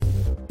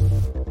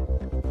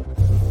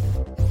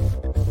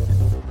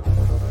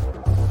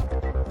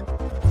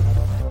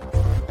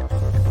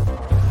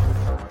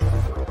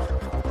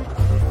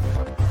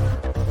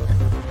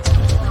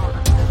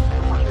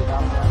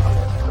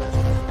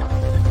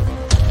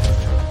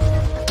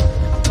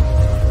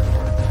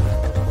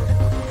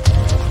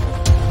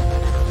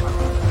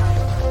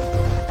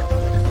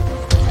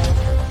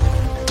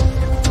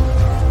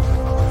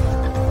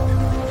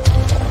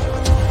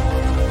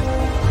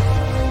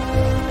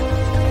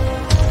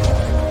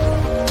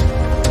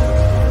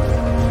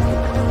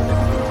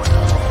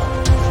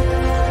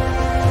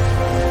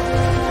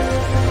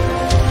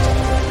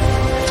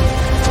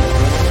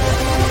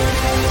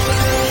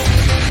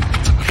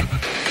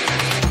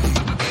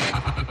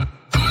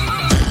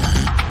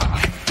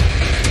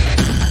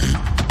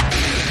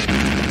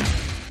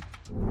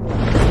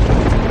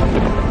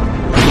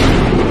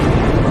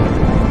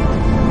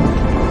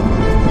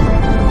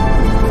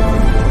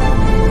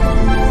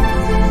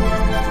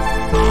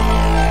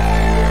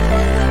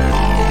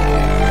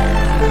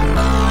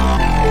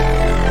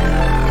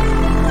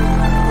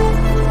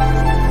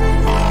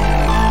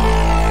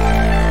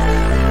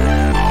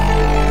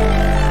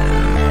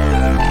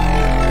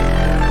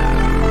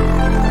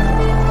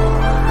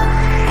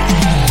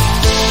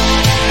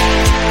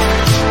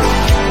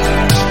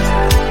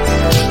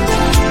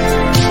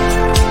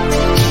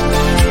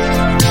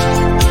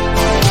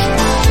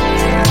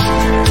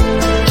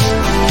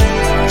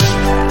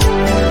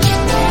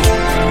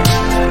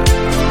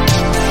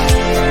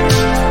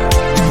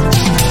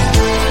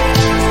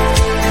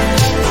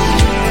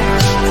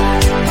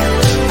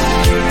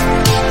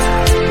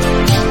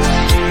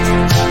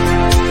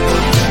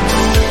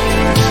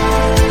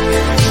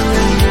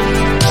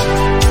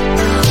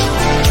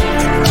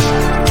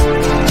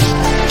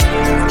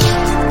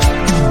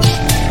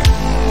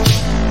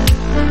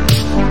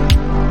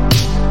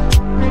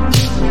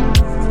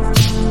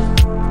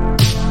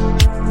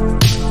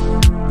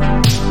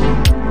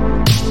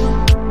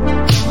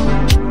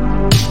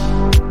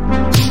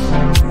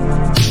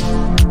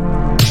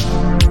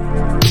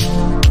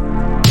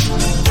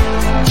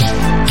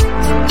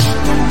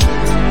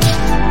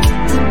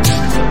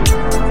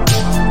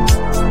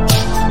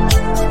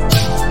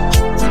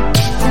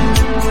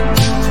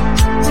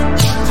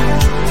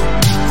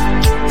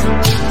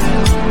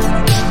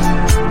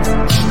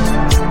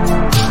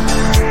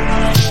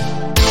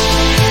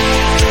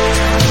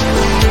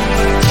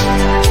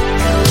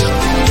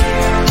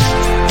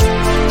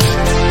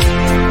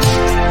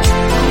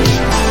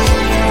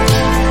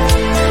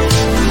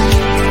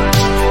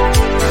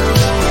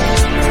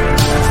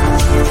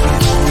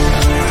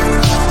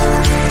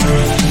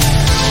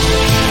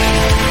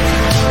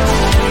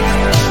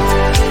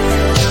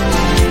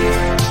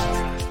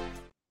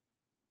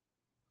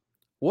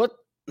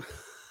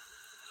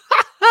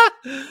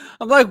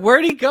I'm like,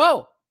 where'd he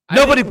go?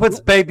 Nobody puts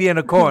baby in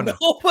a corner.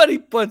 Nobody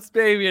puts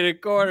baby in a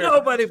corner.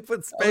 Nobody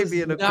puts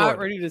baby in a corner. Not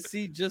ready to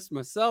see just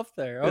myself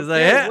there. Okay,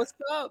 like, yeah. What's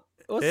up?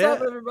 What's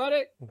up,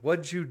 everybody?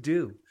 What'd you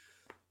do?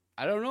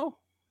 I don't know.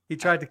 He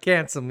tried to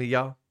cancel me,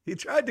 y'all. He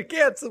tried to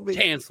cancel me.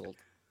 Canceled.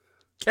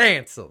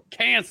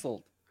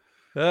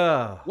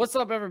 What's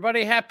up,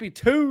 everybody? Happy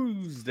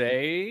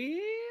Tuesday.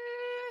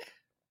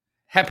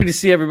 Happy to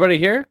see everybody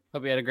here.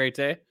 Hope you had a great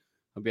day.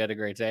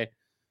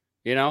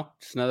 You know,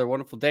 just another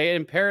wonderful day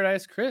in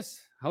paradise. Chris,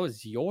 how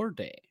was your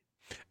day?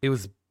 It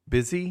was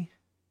busy.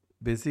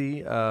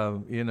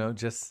 You know,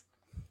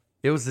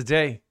 it was a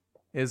day,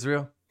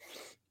 Israel.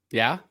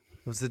 Yeah?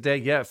 It was a day.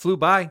 Yeah, it flew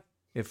by.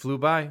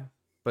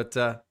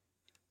 But,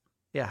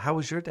 yeah, how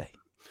was your day?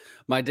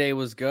 My day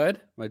was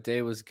good.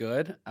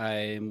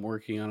 I'm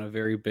working on a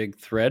very big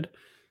thread.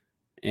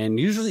 And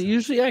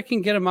usually I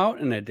can get them out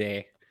in a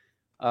day.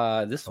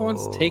 This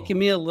one's taking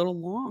me a little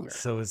longer.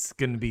 So it's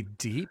going to be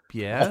deep,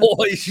 yeah?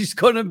 Oh, she's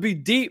going to be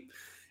deep.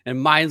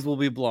 And minds will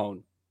be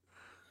blown.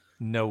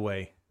 No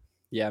way.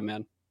 Yeah,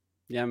 man.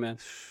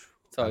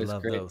 It's always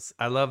great.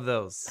 I love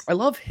those. I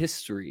love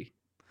history.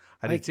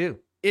 I do too.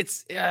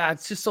 It's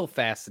just so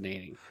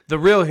fascinating. The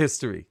real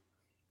history.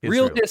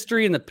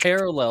 History and the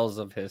parallels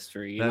of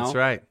history. That's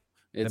right.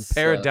 And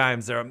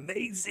paradigms are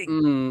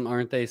amazing.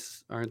 Aren't they?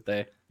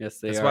 Yes,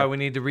 they are. That's why we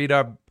need to read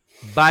our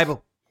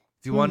Bible.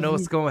 If you want to know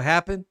what's going to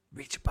happen,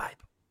 read your Bible.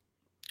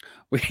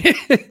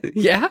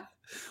 Yeah.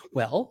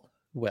 Well,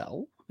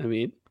 I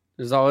mean,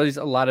 there's always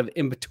a lot of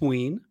in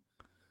between.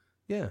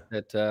 Yeah.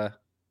 But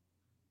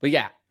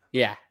yeah.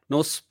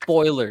 No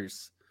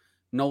spoilers.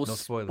 No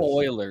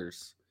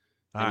spoilers.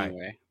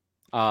 Anyway.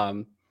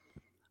 Right.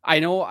 I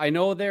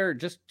know there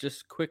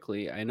just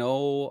quickly. I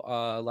know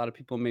a lot of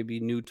people may be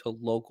new to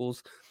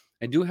locals.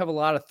 I do have a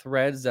lot of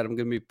threads that I'm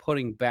going to be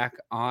putting back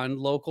on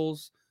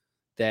locals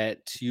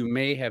that you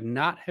may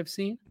not have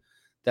seen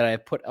that I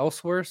put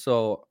elsewhere.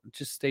 So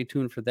just stay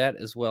tuned for that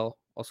as well.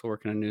 Also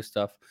working on new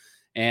stuff.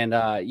 And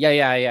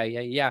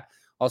yeah.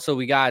 Also,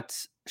 we got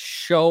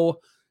show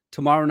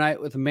tomorrow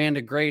night with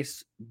Amanda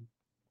Grace.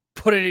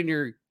 Put it in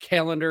your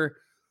calendar.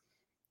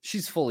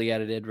 She's fully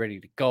edited, ready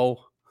to go.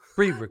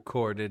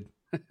 Pre-recorded.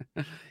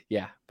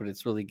 Yeah, but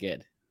it's really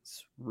good.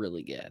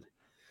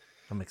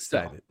 I'm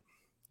excited.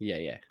 So,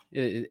 yeah.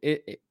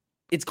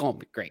 It's going to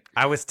be great.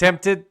 I was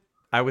tempted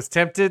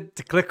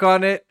to click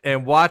on it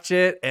and watch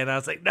it, and I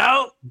was like,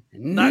 no,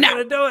 not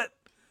going to do it.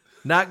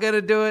 Not going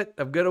to do it.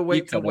 I'm going to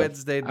wait till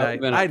Wednesday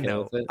night. I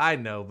know,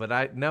 but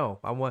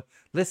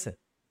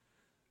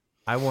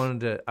I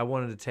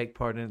wanted to take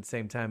part in it at the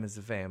same time as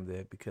the fam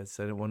there because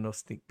I didn't want no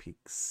sneak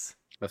peeks.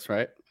 That's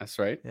right.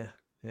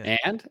 Yeah.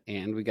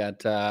 And we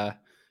got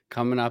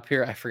coming up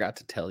here. I forgot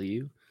to tell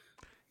you.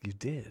 You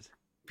did.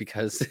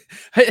 Because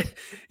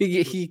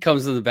he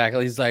comes in the back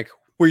and he's like,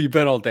 where you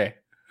been all day?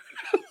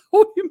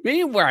 What do you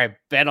mean where I've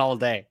been all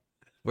day?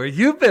 Where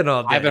you been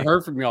all day? I haven't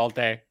heard from you all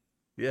day.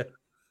 Yeah.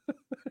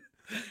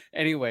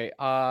 Anyway,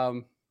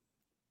 a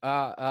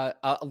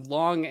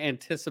long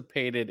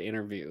anticipated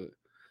interview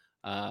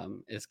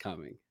is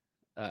coming.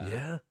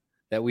 That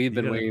we've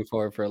been waiting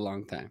for a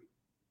long time.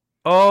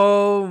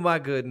 Oh my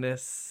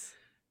goodness.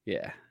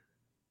 Yeah.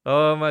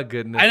 Oh my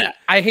goodness.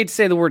 I hate to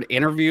say the word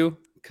interview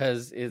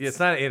because it's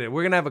not in it.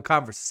 We're gonna have a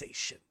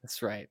conversation.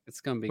 That's right.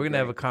 It's gonna be. We're gonna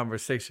have a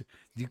conversation.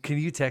 Can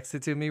you text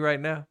it to me right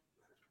now?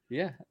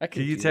 Yeah, I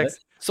can. Can you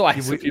text? So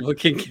people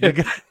can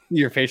get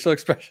your facial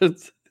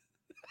expressions.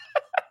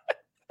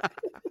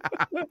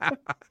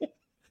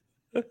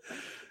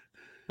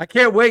 I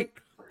can't wait,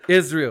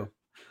 Israel.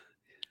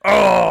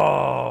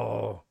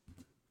 Oh,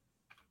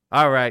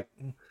 all right.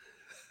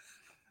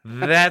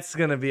 That's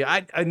gonna be.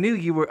 I knew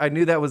you were. I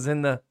knew that was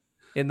in the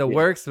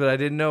works, but I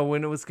didn't know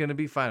when it was gonna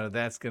be final.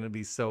 That's gonna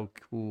be so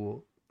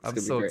cool. I'm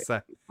so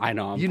excited. I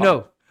know.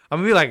 I'm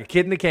gonna be like a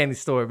kid in a candy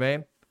store,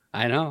 man.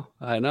 I know.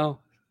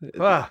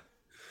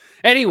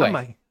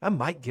 Anyway, I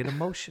might get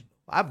emotional.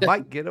 You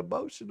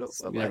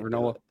never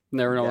know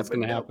what's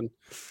gonna happen.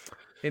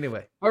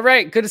 Anyway, all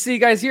right. Good to see you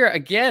guys here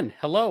again.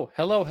 Hello.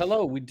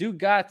 We do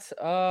got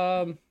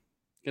gonna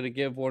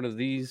give one of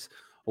these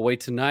away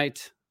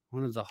tonight.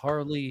 One of the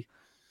Harley.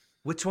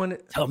 Which one?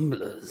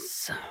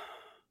 Tumblers.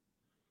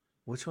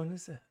 Which one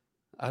is it?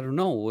 I don't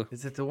know.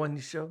 Is it the one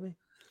you showed me?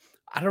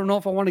 I don't know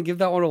if I want to give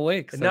that one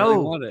away. No, I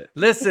really want it.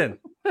 Listen,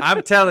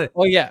 I'm telling.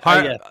 Yeah,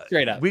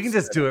 straight up. We can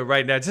just do it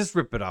right now. Just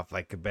rip it off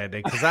like a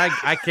Band-Aid because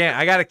I can't.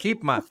 I gotta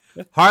keep my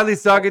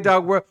Harley's Doggy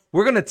Dog World.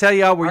 We're gonna tell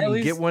y'all where you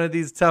can get one of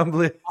these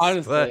tumblers.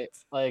 Honestly,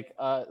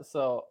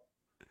 so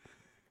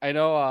I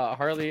know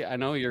Harley. I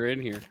know you're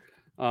in here.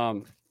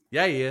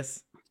 Yeah, he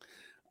is.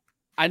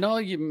 I know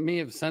you may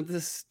have sent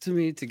this to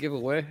me to give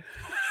away.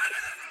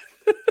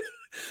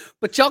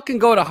 But y'all can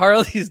go to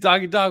Harley's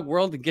Doggy Dog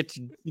World and get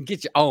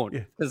your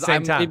own. Because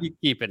I'm maybe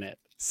keeping it.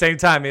 Same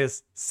time. You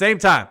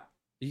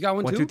got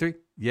one 1, too? 2, 3.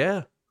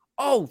 Yeah.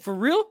 Oh, for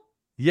real?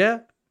 Yeah.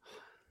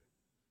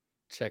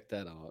 Check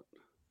that out.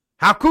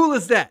 How cool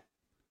is that?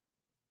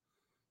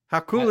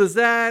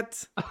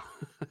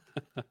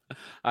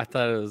 I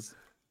thought it was.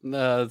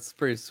 It's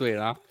pretty sweet,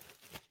 huh?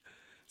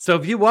 So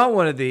if you want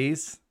one of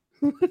these,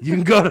 you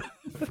can go to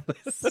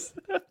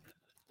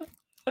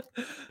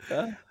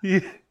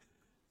you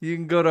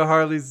can go to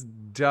Harley's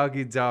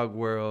Doggy Dog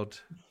World.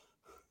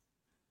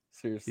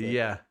 Seriously.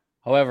 Yeah.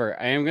 However,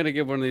 I am gonna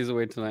give one of these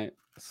away tonight,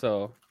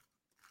 so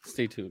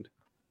stay tuned.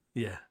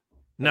 Yeah.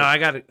 No, I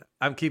got it.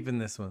 I'm keeping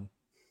this one.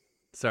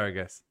 Sorry,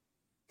 guys.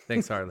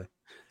 Thanks, Harley.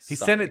 He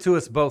sent it to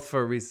us both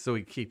for a reason, so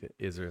we keep it,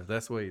 Israel.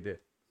 That's what he did.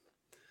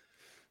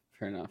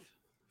 Fair enough.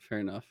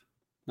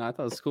 No, I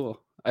thought it was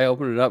cool. I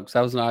opened it up because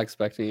I was not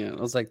expecting it.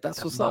 I was like,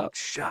 that's what's up.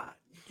 Shot.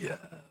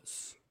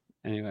 Yes.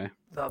 Anyway.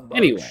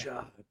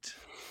 Shot.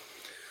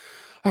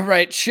 All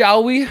right,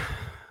 shall we?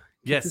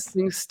 Yes. This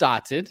thing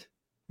started.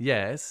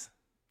 Yes.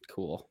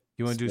 Cool.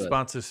 You want to do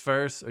sponsors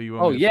first, or you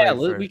want?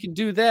 We could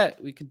do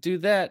that. We could do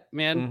that,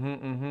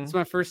 man. It's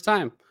my first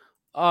time.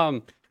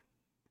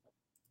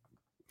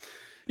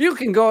 You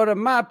can go to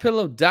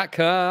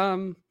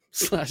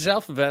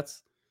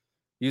mypillow.com/AlphaVets.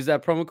 Use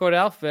that promo code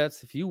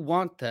AlphaVets if you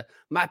want the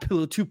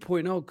MyPillow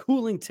 2.0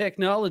 cooling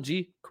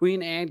technology.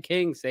 Queen and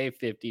king save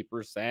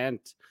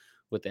 50%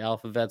 with the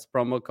AlphaVets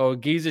promo code.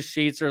 Giza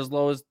sheets are as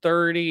low as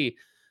 $30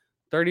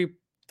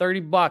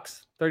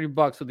 bucks.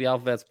 $30 with the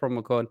AlphaVets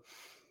promo code.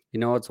 You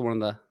know, it's one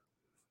of the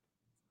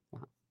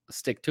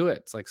stick to it.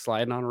 It's like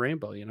sliding on a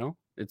rainbow, you know?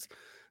 It's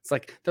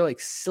like they're like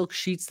silk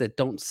sheets that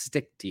don't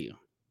stick to you.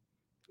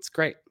 It's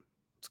great.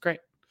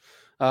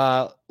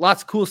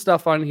 Lots of cool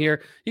stuff on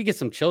here. You get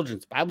some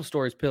children's Bible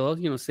stories pillow,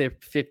 save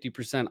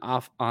 50%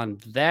 off on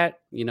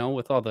that,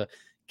 with all the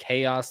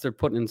chaos they're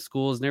putting in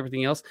schools and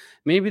everything else.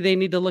 Maybe they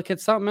need to look at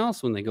something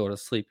else when they go to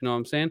sleep. You know what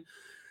I'm saying?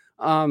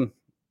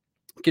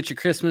 Get your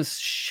Christmas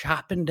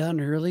shopping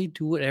done early.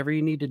 Do whatever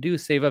you need to do.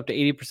 Save up to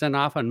 80%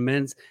 off on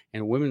men's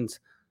and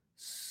women's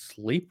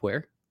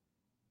sleepwear.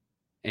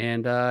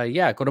 And go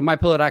to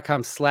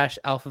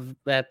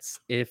mypillow.com/AlphaVets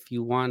if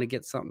you want to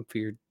get something for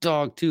your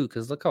dog too,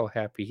 because look how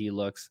happy he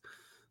looks.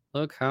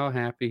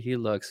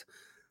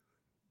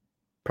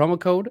 Promo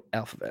code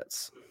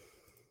AlphaVets.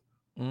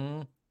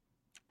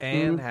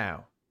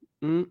 How?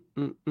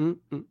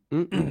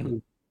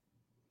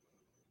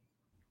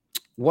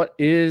 What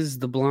is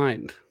the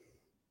blind?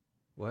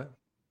 What?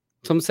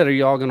 Someone said, are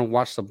you all going to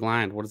watch The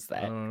Blind? What is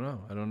that? I don't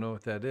know. I don't know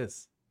what that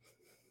is.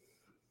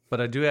 But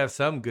I do have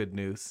some good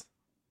news.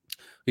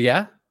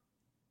 Yeah?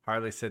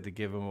 Harley said to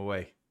give him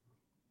away.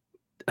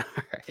 All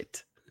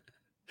right.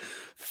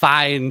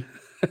 Fine.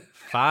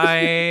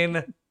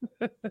 So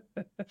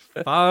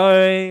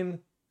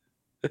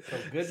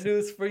good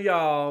news for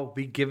y'all.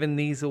 Be giving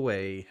these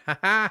away.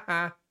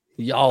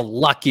 Y'all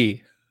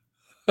lucky.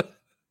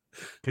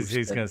 Because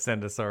he's going to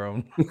send us our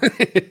own.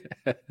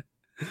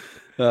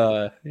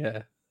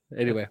 Yeah.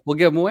 Anyway, we'll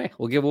give them away.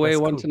 We'll give away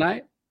one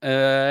tonight.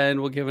 And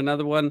we'll give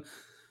another one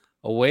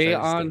away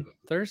on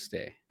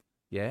Thursday.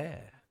 Yeah.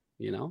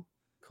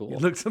 Cool.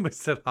 Look, somebody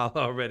said holla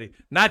already.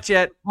 Not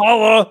yet.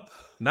 Holla.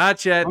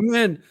 Not yet. I'm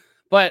in.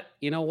 But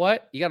you know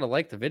what? You got to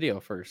like the video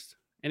first.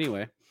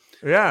 Anyway.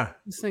 Yeah.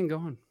 This thing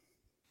going.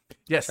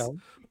 Yes.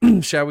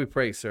 Shall we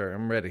pray, sir?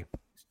 I'm ready.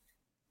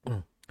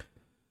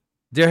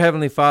 Dear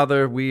Heavenly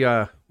Father, we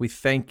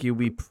thank you.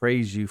 We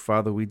praise you,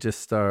 Father. We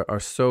just are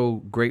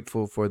so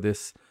grateful for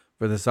this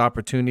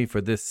opportunity,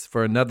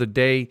 for another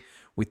day.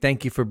 We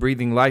thank you for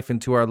breathing life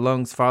into our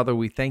lungs, Father.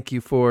 We thank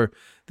you for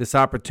this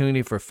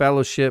opportunity for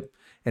fellowship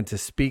and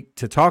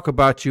to talk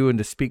about you and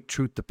to speak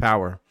truth to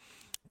power.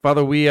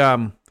 Father, we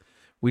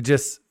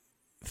just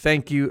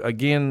thank you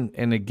again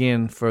and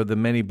again for the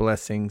many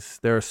blessings.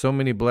 There are so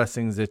many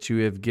blessings that you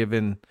have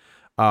given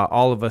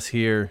all of us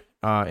here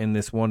in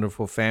this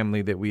wonderful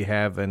family that we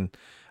have. And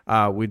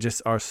we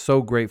just are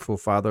so grateful,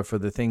 Father, for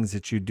the things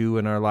that you do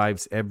in our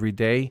lives every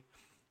day.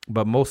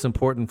 But most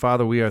important,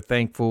 Father, we are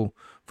thankful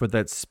for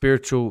that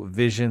spiritual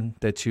vision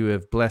that you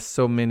have blessed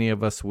so many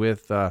of us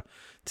with, to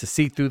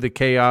see through the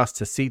chaos,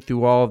 to see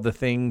through all of the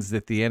things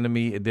that the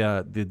enemy,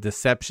 the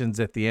deceptions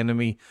that the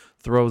enemy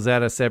throws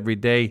at us every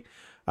day.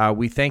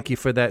 We thank you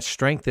for that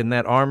strength and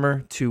that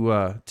armor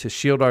to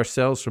shield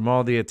ourselves from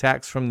all the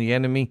attacks from the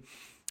enemy.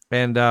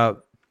 And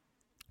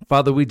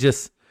Father, we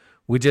just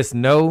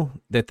know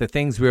that the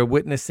things we are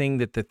witnessing,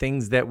 that the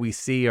things that we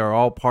see are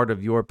all part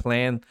of your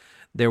plan.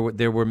 There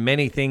were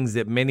many things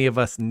that many of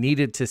us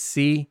needed to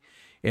see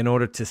in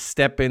order to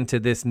step into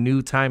this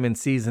new time and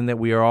season that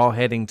we are all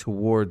heading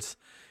towards.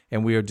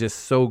 And we are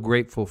just so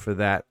grateful for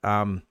that.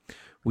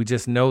 We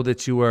just know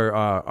that you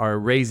are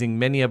raising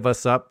many of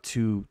us up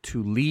to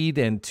lead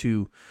and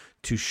to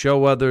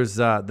show others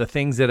the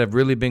things that have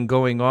really been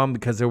going on,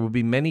 because there will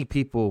be many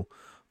people,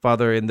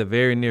 Father, in the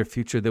very near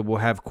future that will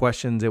have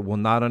questions, that will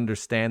not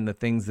understand the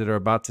things that are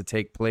about to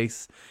take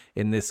place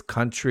in this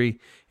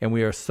country. And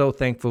we are so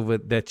thankful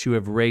that you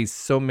have raised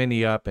so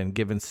many up and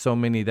given so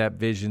many that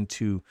vision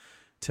to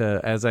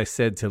as I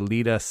said, to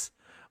lead us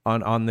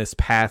on this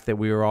path that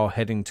we are all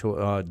heading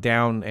to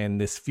down, and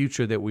this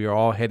future that we are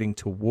all heading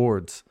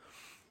towards.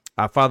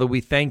 Father,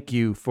 we thank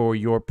you for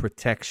your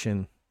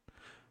protection.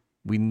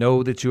 We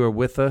know that you are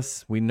with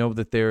us. We know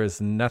that there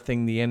is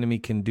nothing the enemy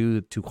can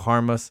do to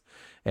harm us.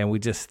 And we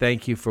just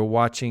thank you for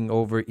watching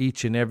over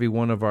each and every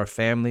one of our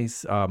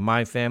families,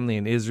 my family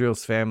and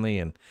Israel's family,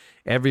 and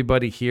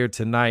everybody here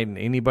tonight, and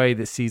anybody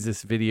that sees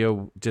this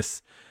video.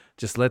 Just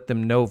let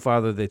them know,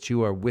 Father, that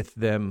you are with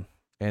them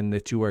and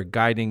that you are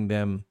guiding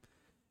them,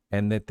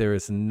 and that there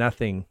is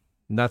nothing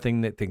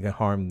that can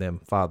harm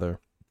them, Father.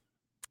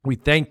 We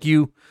thank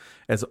you,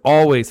 as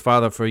always,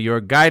 Father, for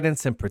your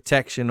guidance and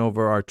protection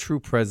over our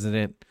true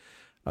president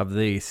of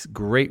this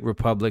great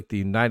republic, the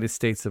United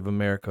States of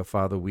America,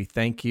 Father. We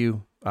thank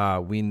you.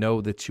 We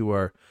know that you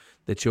are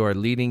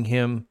leading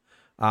him,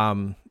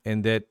 and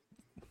that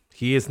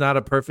he is not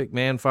a perfect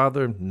man,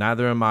 Father.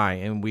 Neither am I.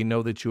 And we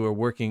know that you are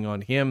working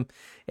on him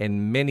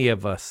and many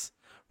of us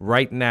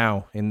right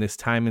now in this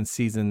time and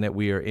season that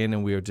we are in,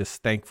 and we are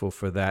just thankful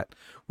for that.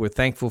 We're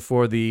thankful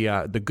for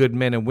the good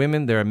men and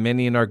women. There are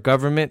many in our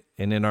government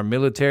and in our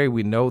military.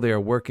 We know they are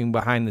working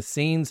behind the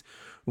scenes.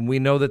 And we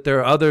know that there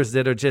are others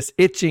that are just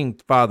itching,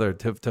 Father,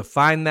 to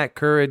find that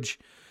courage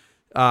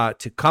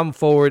to come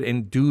forward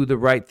and do the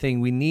right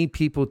thing. We need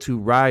people to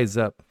rise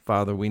up,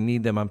 Father. We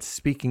need them. I'm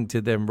speaking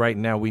to them right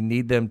now. We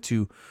need them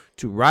to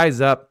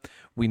rise up.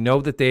 We know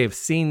that they have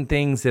seen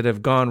things that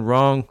have gone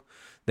wrong.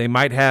 They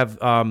might have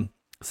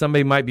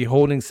somebody might be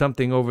holding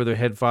something over their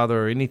head,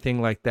 Father, or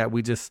anything like that.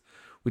 We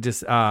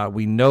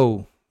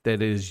know that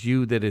it is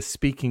you that is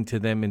speaking to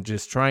them and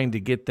just trying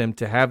to get them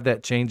to have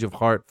that change of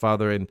heart,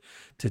 Father, and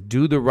to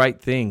do the right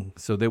thing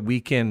so that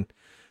we can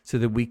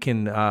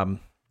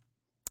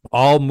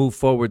all move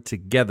forward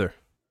together,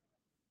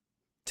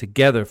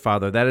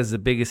 Father. That is the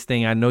biggest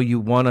thing. I know you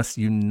want us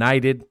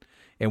united,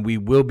 and we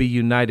will be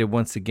united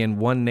once again,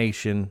 one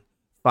nation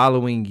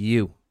following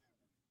you.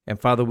 And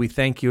Father, we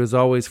thank you as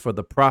always for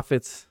the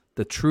prophets,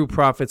 the true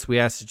prophets. We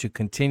ask that you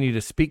continue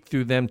to speak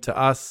through them to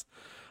us.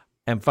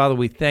 And Father,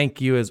 we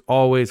thank you as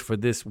always for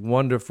this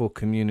wonderful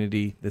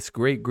community, this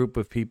great group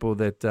of people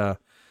that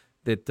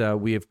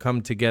we have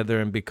come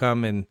together and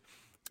become. And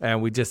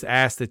we just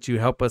ask that you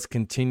help us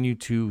continue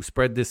to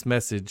spread this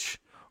message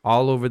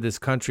all over this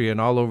country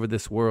and all over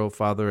this world,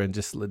 Father, and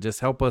just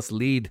help us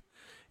lead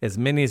as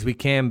many as we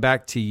can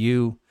back to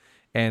you,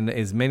 and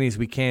as many as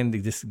we can to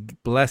just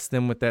bless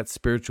them with that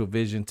spiritual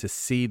vision to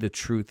see the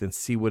truth and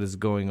see what is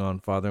going on,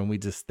 Father. And we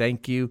just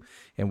thank you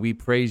and we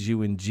praise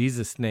you in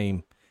Jesus'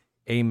 name.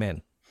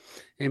 Amen.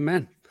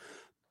 Amen.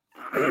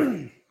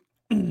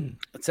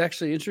 It's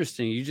actually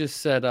interesting. You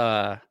just said,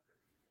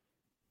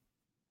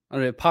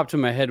 it popped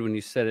in my head when you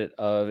said it,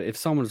 if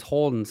someone's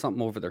holding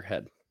something over their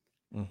head.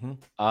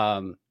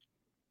 Mm-hmm.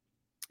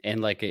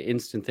 And like an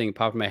instant thing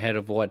popped in my head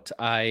of what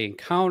I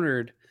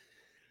encountered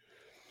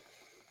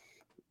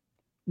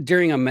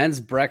during a men's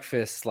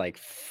breakfast like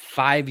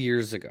 5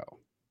 years ago.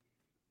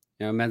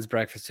 Men's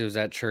breakfast, it was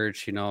at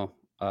church,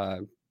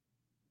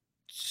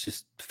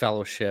 just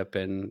fellowship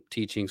and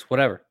teachings,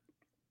 whatever.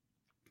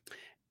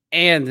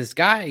 And this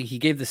guy, he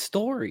gave the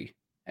story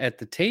at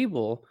the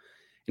table,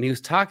 and he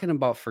was talking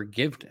about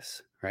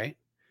forgiveness, right?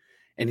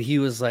 And he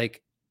was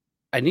like,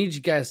 I need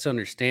you guys to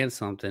understand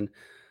something.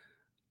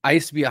 I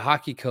used to be a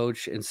hockey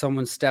coach, and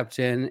someone stepped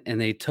in and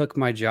they took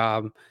my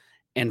job.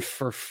 And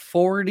for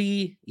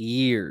 40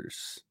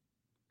 years,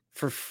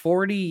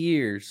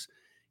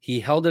 he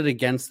held it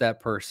against that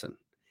person.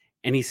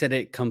 And he said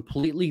it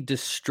completely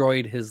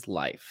destroyed his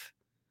life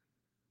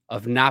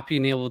of not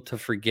being able to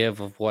forgive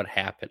of what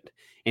happened.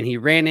 And he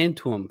ran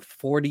into him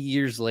 40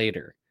 years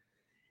later.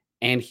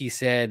 And he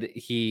said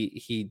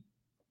he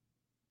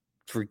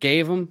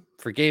forgave him,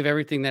 forgave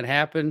everything that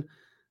happened.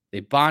 They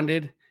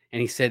bonded.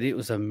 And he said it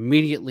was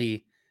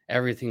immediately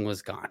everything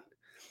was gone.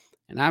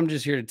 And I'm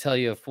just here to tell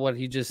you, if what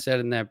he just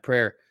said in that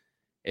prayer,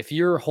 if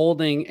you're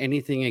holding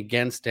anything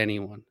against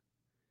anyone,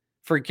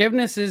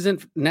 forgiveness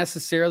isn't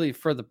necessarily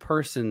for the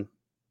person.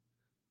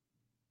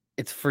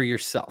 It's for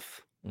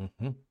yourself.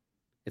 Mm-hmm.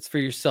 It's for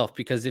yourself,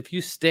 because if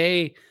you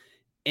stay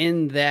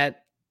in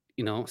that,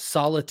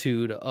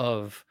 solitude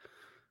of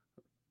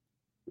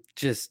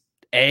just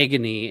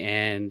agony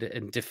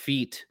and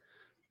defeat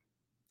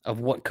of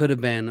what could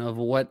have been, of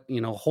what,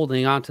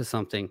 holding on to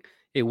something,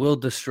 it will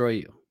destroy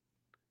you.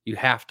 You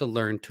have to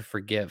learn to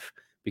forgive,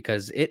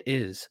 because it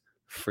is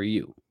for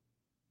you.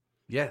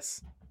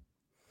 Yes.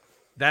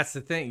 That's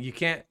the thing. You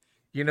can't,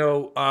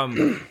 there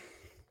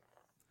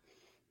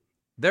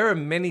are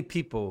many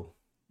people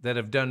that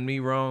have done me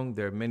wrong.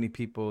 There are many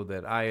people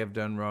that I have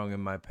done wrong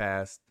in my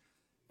past.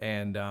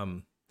 And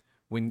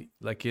when,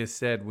 like you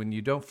said, when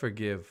you don't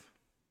forgive,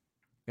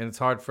 and it's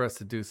hard for us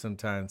to do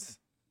sometimes,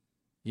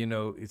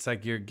 it's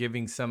like you're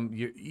giving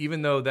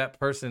even though that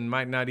person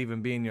might not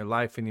even be in your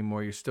life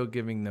anymore, you're still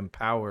giving them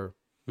power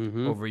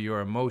over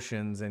your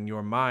emotions and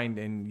your mind,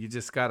 and you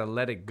just got to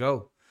let it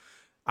go.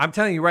 I'm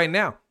telling you right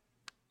now,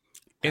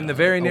 in the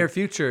very near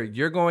future,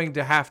 you're going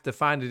to have to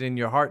find it in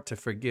your heart to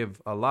forgive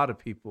a lot of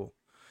people.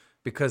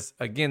 Because,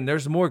 again,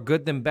 there's more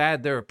good than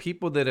bad. There are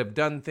people that have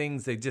done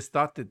things they just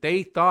thought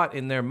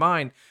in their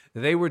mind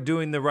they were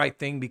doing the right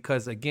thing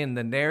because, again,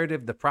 the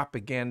narrative, the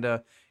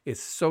propaganda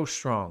is so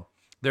strong.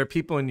 There are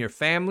people in your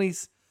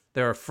families.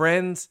 There are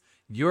friends.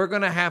 You're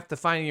going to have to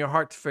find in your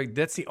heart to forgive.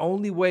 That's the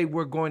only way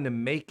we're going to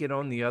make it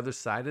on the other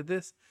side of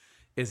this,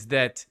 is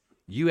that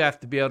you have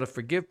to be able to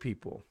forgive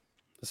people.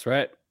 That's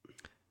right.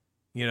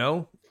 You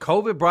know,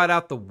 COVID brought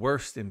out the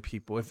worst in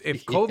people.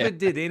 If COVID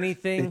did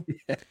anything,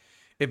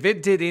 if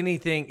it did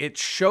anything, it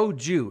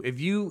showed you. If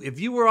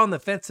you were on the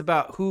fence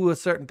about who a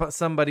certain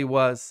somebody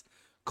was,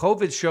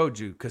 COVID showed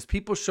you, because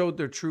people showed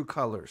their true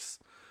colors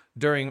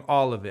during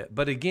all of it.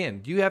 But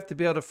again, you have to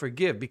be able to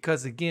forgive,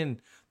 because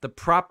again, the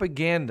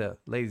propaganda,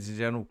 ladies and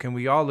gentlemen, can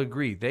we all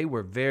agree, they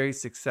were very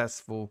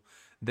successful.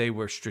 They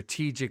were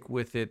strategic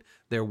with it.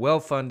 They're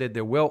well funded.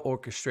 They're well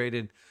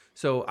orchestrated.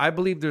 So I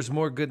believe there's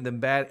more good than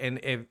bad.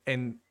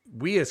 And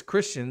we as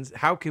Christians,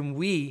 how can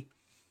we,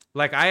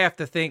 like, I have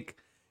to think,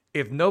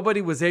 if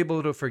nobody was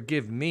able to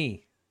forgive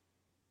me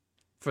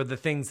for the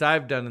things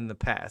I've done in the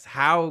past,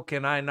 how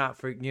can I not,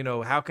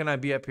 how can I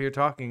be up here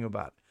talking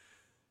about it?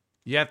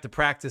 You have to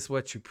practice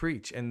what you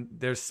preach. And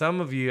there's some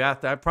of you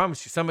out there, I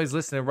promise you, somebody's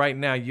listening right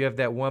now, you have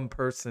that one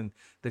person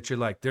that you're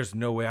like, there's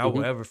no way I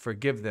will ever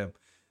forgive them.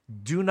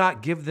 Do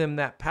not give them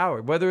that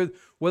power.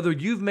 Whether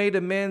you've made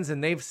amends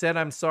and they've said,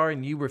 I'm sorry,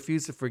 and you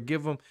refuse to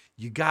forgive them,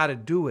 you got to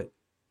do it.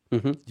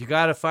 You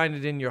got to find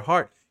it in your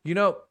heart. You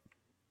know,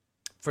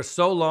 for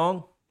so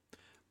long,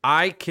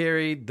 I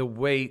carried the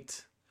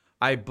weight.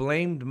 I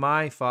blamed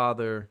my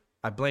father.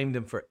 I blamed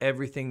him for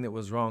everything that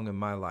was wrong in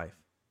my life.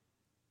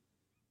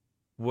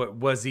 What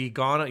was he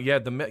gone? Yeah,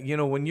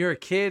 when you're a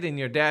kid and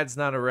your dad's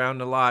not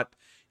around a lot,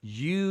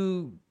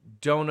 you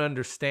don't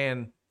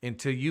understand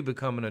until you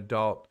become an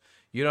adult.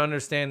 You don't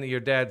understand that your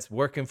dad's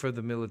working for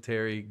the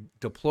military,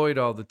 deployed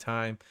all the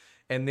time.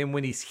 And then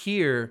when he's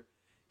here,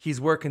 he's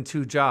working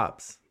 2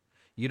 jobs.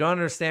 You don't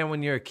understand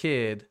when you're a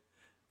kid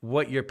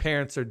what your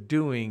parents are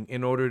doing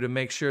in order to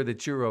make sure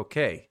that you're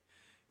okay.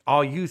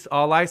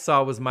 All I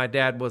saw was my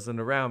dad wasn't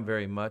around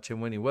very much.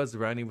 And when he was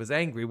around, he was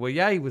angry. Well,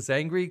 yeah, he was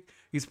angry.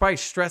 He's probably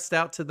stressed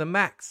out to the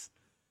max,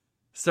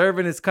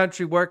 serving his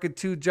country, working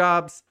 2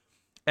 jobs.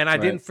 And I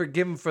didn't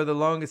forgive him for the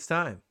longest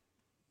time.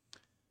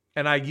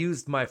 And I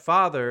used my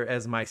father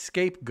as my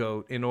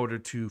scapegoat in order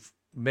to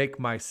make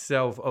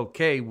myself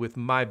okay with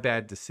my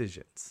bad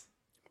decisions.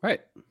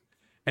 Right.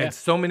 And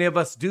so many of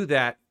us do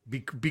that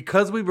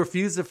because we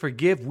refuse to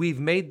forgive. We've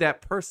made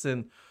that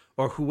person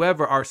or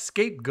whoever our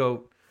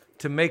scapegoat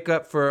to make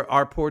up for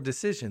our poor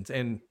decisions.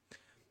 And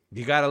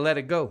you got to let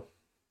it go.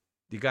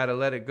 You got to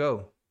let it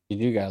go. You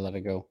do got to let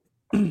it go.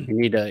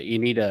 You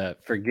need to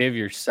forgive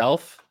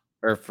yourself,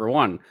 or for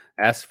one,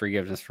 ask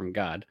forgiveness from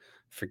God.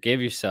 Forgive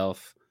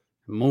yourself.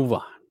 Move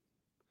on.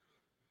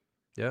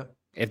 Yeah.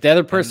 If the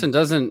other person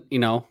doesn't,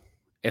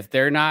 if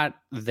they're not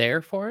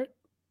there for it,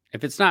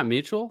 if it's not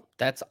mutual,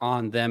 that's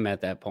on them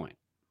at that point.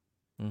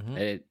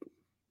 It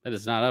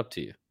is not up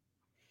to you.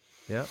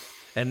 Yeah.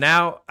 And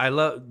now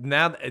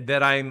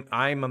that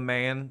I'm a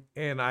man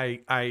and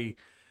I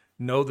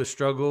know the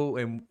struggle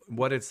and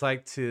what it's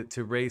like to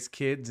raise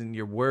kids, and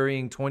you're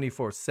worrying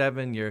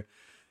 24/7.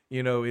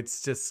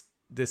 It's just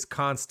this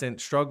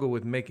constant struggle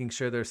with making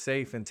sure they're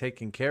safe and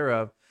taken care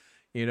of.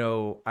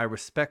 I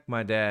respect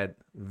my dad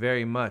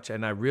very much,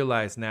 and I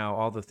realize now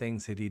all the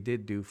things that he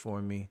did do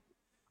for me.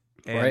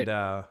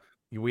 And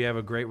we have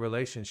a great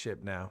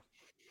relationship now.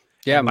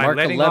 Yeah, and by Mark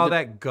letting 11, all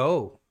that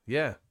go.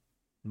 Yeah.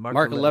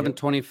 Mark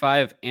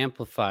 11:25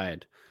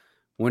 amplified.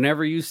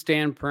 Whenever you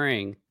stand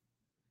praying,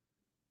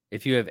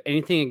 if you have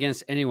anything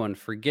against anyone,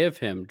 forgive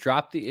him.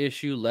 Drop the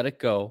issue, let it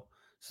go,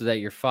 so that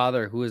your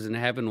Father who is in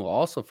heaven will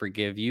also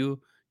forgive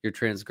you your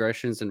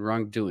transgressions and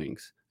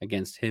wrongdoings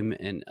against him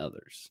and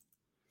others.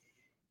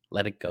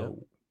 Let it go.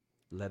 Yep.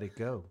 Let it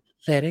go.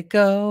 Let it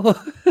go.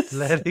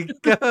 Let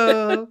it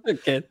go.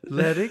 Okay.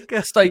 Let it go.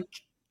 Psych.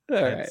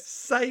 All right.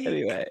 Psych.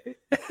 Anyway.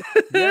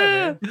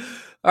 Yeah, man.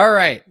 All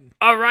right.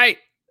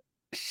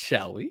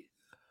 Shall we?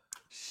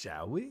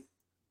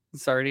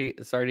 This is already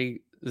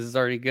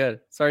good.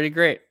 It's already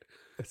great.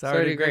 It's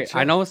already great.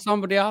 I know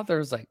somebody out there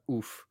is like,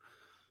 oof.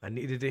 I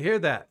needed to hear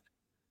that.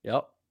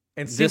 Yep.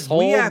 And this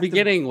whole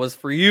beginning was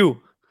for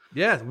you.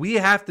 Yes, we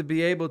have to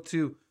be able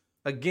to,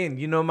 again,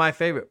 my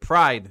favorite,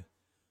 pride.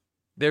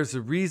 There's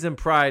a reason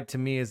pride to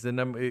me is the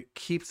number. It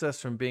keeps us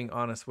from being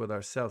honest with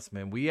ourselves,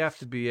 man. We have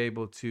to be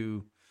able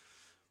to,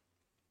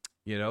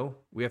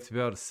 we have to be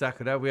able to suck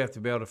it up. We have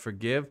to be able to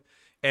forgive.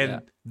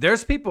 And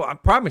there's people, I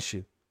promise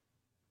you,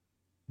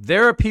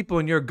 there are people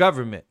in your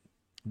government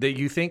that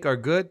you think are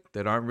good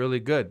that aren't really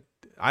good.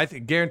 I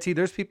guarantee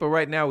there's people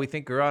right now we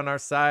think are on our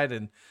side,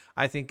 and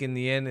I think in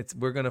the end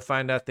we're going to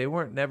find out they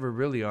weren't never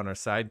really on our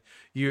side.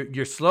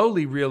 You're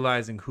slowly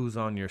realizing who's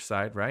on your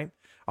side, right?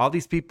 All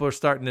these people are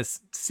starting to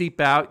seep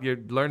out. You're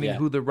learning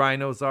who the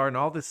rhinos are and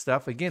all this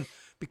stuff, again,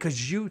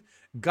 because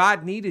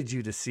God needed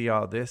you to see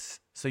all this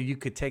so you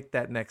could take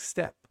that next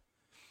step.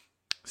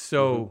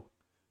 So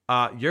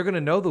you're going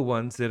to know the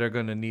ones that are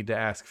going to need to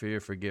ask for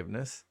your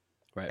forgiveness.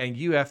 Right. And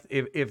you have,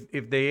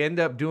 if they end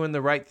up doing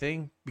the right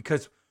thing,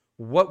 because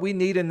what we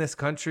need in this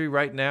country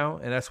right now,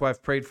 and that's why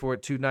I've prayed for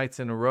it 2 nights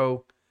in a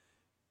row,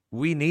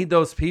 we need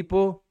those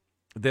people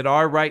that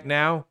are right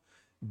now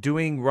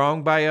doing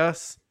wrong by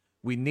us.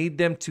 We need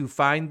them to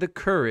find the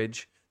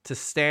courage to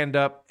stand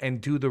up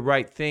and do the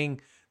right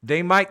thing.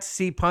 They might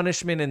see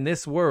punishment in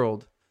this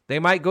world. They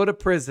might go to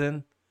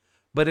prison,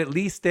 but at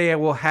least they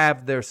will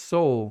have their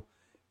soul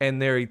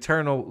and their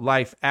eternal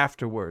life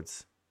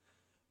afterwards.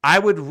 I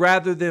would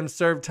rather them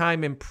serve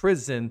time in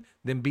prison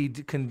than be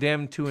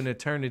condemned to an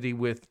eternity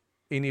with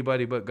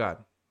anybody but God.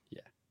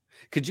 Yeah.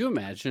 Could you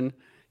imagine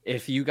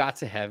if you got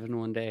to heaven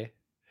one day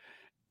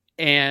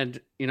and,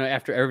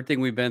 after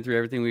everything we've been through,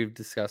 everything we've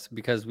discussed,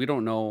 because we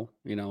don't know,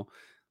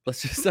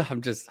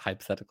 I'm just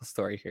hypothetical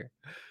story here.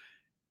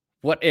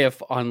 What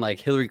if on like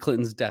Hillary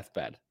Clinton's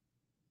deathbed,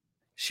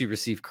 she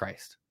received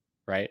Christ,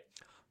 right?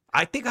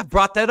 I think I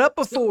brought that up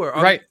before.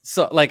 Right.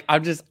 So like,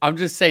 I'm just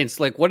saying, it's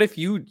like, what if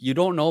you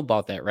don't know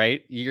about that,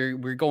 right?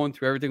 We're going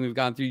through everything we've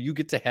gone through. You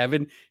get to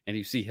heaven and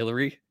you see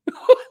Hillary.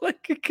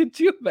 Like, could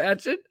you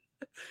imagine?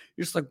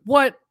 You're just like,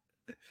 what?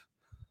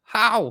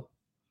 How?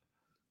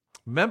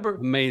 Remember,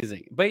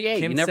 amazing. But yeah,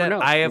 Kim you never said,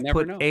 know. I have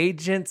put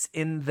agents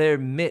in their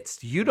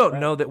midst. You don't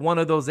know that one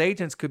of those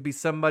agents could be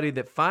somebody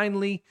that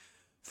finally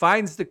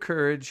finds the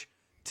courage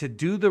to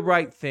do the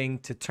right thing,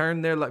 to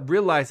turn their life,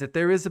 realize that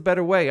there is a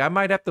better way. I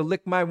might have to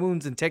lick my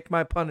wounds and take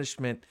my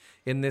punishment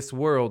in this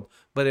world,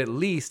 but at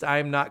least I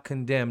am not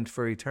condemned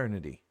for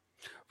eternity.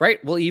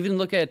 Right. Well, even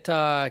look at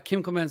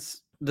Kim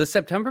Clement's The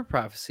September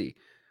Prophecy,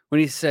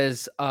 when he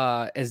says,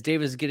 as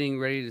David's getting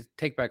ready to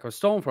take back a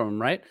stone from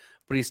him, right?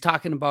 But he's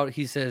talking about,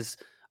 he says,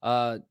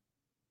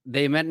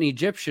 they met an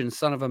Egyptian,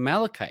 son of a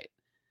Amalekite,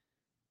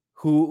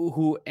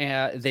 who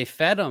they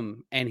fed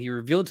him, and he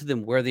revealed to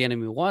them where the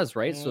enemy was,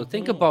 right? So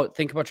think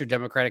about your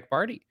Democratic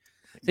Party.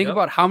 Think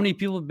about how many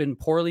people have been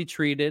poorly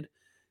treated,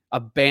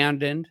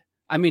 abandoned.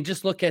 I mean,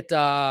 just look at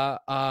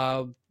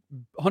Hunter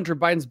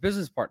Biden's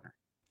business partner,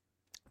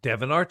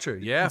 Devin Archer.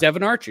 Yeah.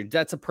 Devin Archer.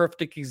 That's a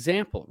perfect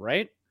example,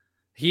 right?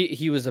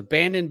 He was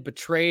abandoned,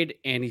 betrayed,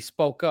 and he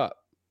spoke up.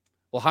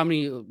 Well, how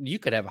many, you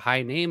could have a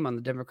high name on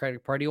the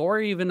Democratic Party, or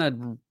even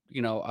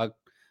a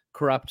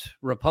corrupt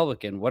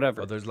Republican,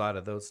 whatever. Oh, there's a lot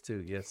of those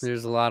too. Yes.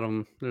 There's a lot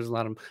of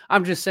them.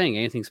 I'm just saying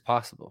anything's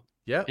possible.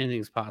 Yeah.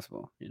 Anything's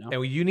possible,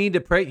 And you need to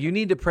pray. You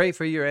need to pray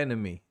for your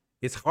enemy.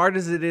 As hard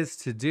as it is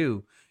to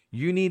do,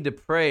 you need to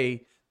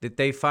pray that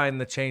they find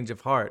the change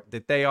of heart,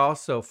 that they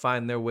also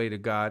find their way to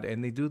God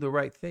and they do the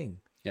right thing.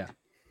 Yeah.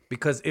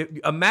 Because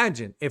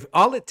imagine if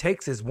all it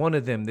takes is one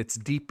of them that's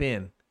deep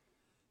in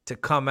to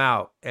come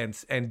out and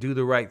do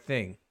the right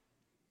thing.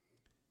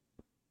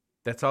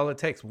 That's all it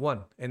takes,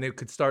 one. And it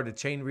could start a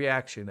chain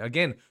reaction.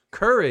 Again,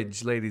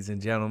 courage, ladies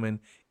and gentlemen,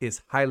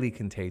 is highly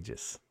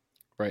contagious.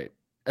 Right.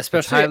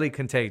 Especially highly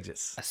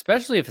contagious.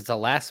 Especially if it's a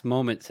last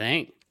moment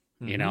thing,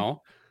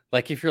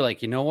 Like if you're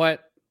like, you know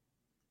what?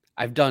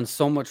 I've done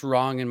so much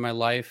wrong in my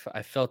life.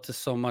 I felt to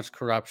so much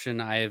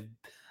corruption.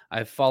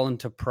 I've fallen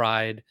to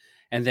pride.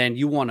 And then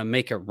you want to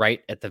make it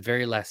right at the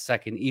very last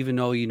second, even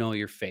though you know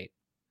your fate.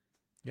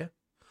 Yeah.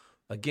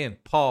 Again,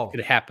 Paul.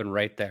 Could happen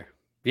right there.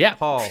 Yeah.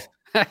 Paul.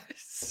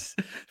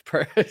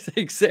 Perfect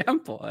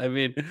example. I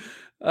mean,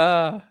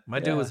 my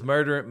dude was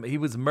murdering.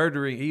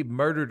 He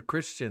murdered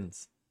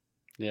Christians.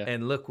 Yeah.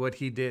 And look what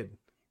he did.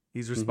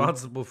 He's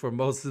responsible for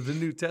most of the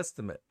New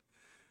Testament.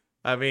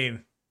 I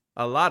mean,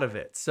 a lot of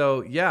it.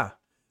 So yeah,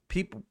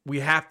 people, we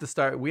have to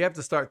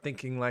start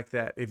thinking like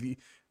that.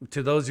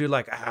 To those you're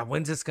like,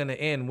 when's this going to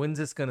end? When's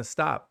this going to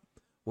stop?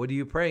 What are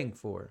you praying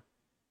for?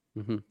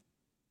 Mm-hmm.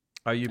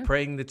 Are you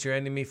praying that your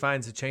enemy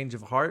finds a change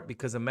of heart?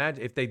 Because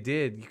imagine if they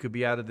did, you could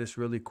be out of this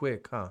really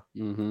quick, huh?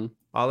 Mm-hmm.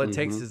 All it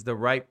takes is the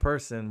right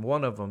person,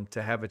 one of them,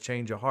 to have a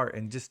change of heart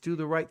and just do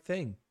the right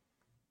thing.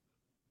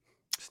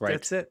 Right.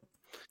 That's it.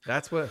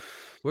 That's what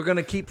we're going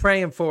to keep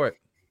praying for it.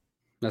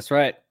 That's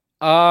right.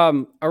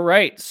 All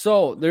right.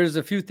 So there's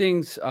a few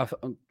things.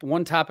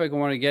 One topic I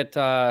want to get,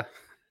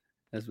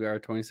 as we are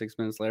 26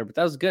 minutes later, but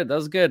that was good. That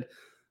was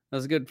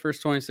a good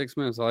first 26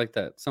 minutes. I like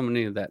that. Someone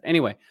needed that.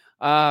 Anyway,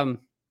 I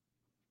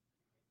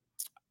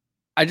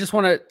just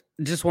want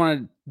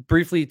to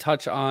briefly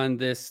touch on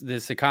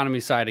this economy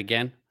side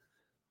again.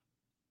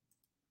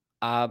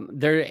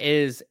 There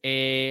is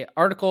a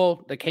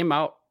article that came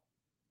out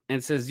and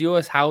it says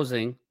U.S.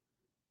 housing,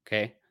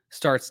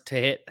 starts to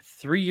hit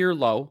 3-year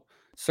low.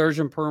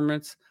 Surge in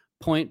permits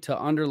point to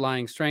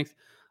underlying strength.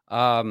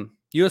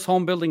 U.S.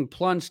 home building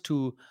plunged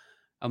to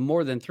a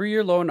more than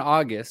 3-year low in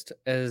August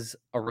as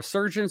a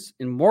resurgence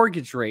in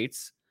mortgage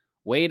rates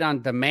weighed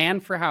on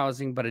demand for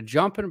housing, but a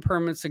jump in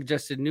permits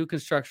suggested new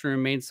construction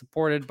remains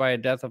supported by a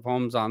dearth of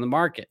homes on the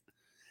market.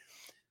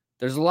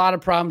 There's a lot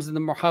of problems in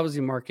the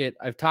housing market.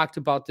 I've talked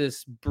about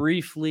this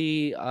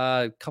briefly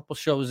a couple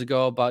shows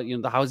ago about,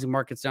 the housing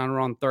market's down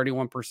around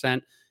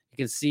 31%. You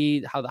can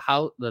see how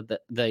the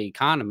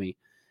economy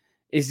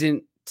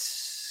isn't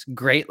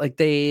great like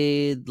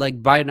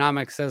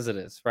Bidenomics says it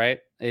is, right?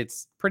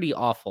 It's pretty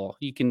awful.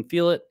 You can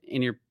feel it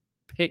in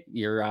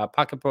your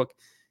pocketbook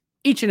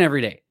each and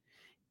every day.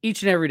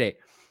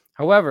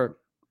 However,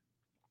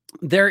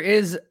 there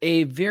is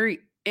a very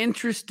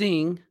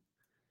interesting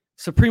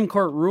Supreme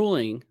Court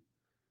ruling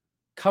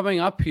coming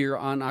up here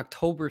on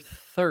October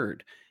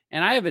 3rd,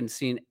 and I haven't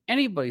seen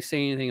anybody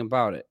say anything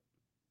about it.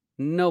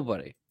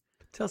 Nobody.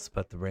 Tell us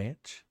about the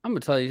ranch. I'm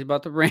going to tell you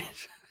about the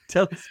ranch.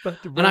 Tell us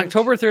about the ranch. On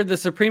October 3rd, the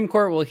Supreme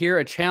Court will hear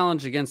a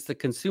challenge against the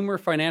Consumer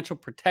Financial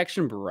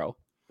Protection Bureau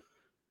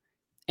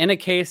in a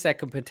case that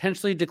could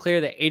potentially declare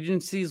the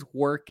agency's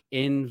work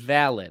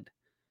invalid.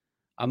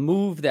 A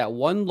move that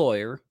one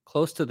lawyer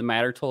close to the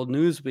matter told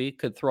Newsweek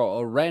could throw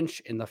a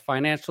wrench in the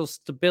financial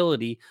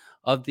stability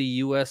of the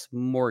U.S.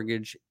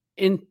 mortgage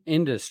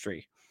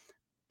industry.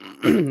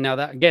 Now,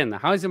 that again, the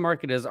housing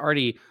market is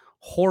already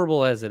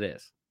horrible as it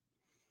is.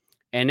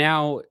 And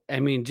now, I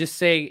mean, just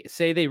say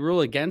they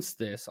rule against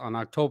this on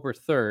October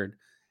 3rd,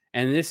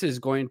 and this is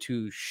going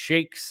to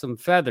shake some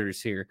feathers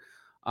here.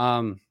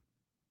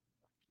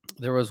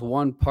 There was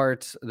one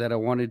part that I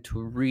wanted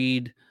to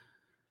read.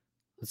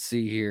 Let's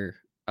see here.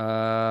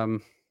 The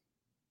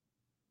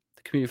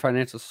Community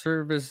Financial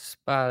Service.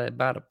 We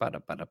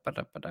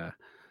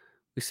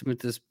submit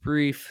this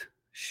brief.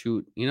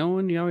 Shoot. You know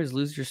when you always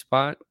lose your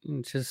spot?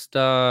 And just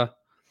kind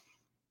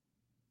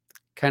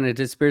of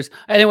disappears.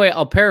 Anyway,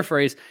 I'll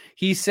paraphrase.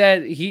 He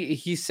said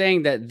he's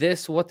saying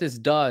that what this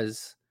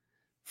does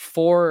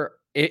for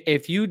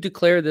if you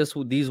declare this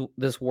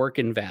work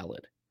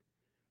invalid,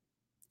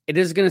 it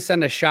is going to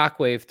send a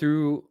shockwave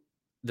through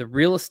the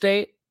real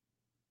estate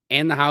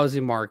and the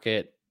housing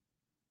market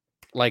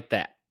like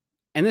that.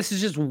 And this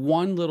is just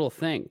one little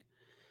thing.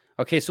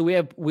 Okay, so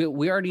we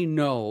already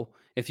know,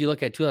 if you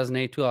look at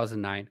 2008,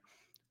 2009,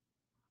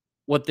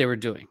 what they were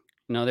doing.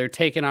 You know, they're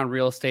taking on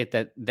real estate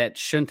that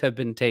shouldn't have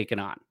been taken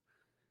on.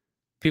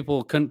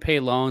 People couldn't pay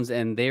loans,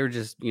 and they were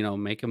just,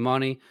 making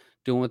money,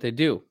 doing what they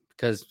do.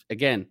 Because,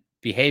 again,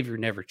 behavior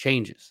never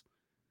changes.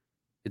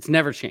 It's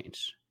never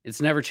changed.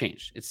 It's never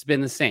changed. It's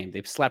been the same.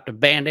 They've slapped a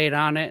Band-Aid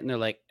on it, and they're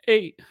like,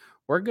 hey,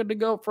 we're good to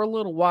go for a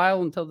little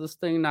while until this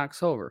thing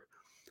knocks over.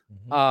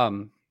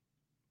 Mm-hmm.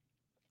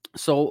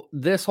 So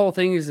this whole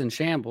thing is in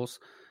shambles.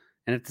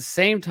 And at the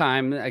same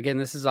time, again,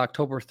 this is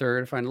October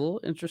 3rd. I find it a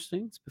little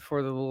interesting. It's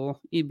before the little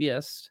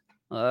EBS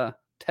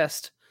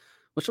test,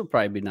 which will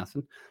probably be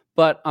nothing.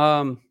 But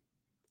I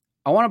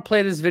want to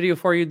play this video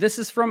for you. This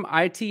is from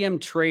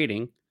ITM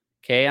Trading.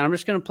 Okay, and I'm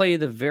just going to play you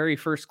the very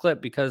first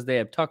clip because they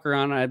have Tucker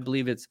on. I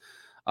believe it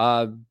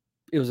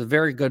was a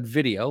very good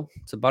video.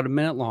 It's about a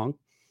minute long.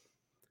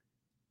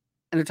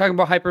 And they're talking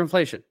about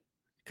hyperinflation.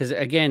 Because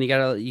again, you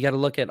gotta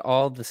look at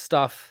all the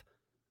stuff,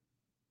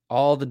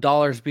 all the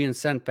dollars being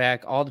sent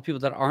back, all the people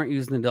that aren't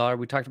using the dollar.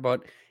 We talked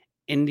about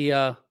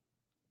India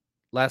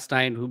last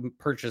night, who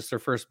purchased their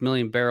first 1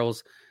 million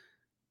barrels,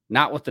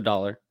 not with the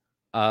dollar.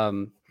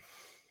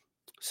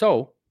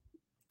 So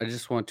I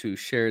just want to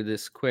share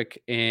this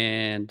quick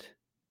and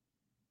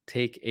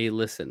take a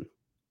listen.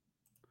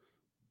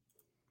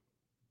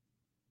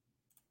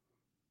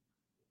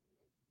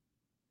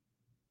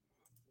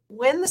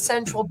 When the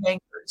central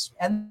bankers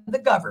and the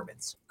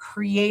governments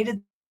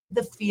created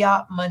the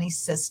fiat money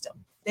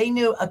system, they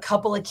knew a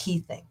couple of key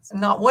things.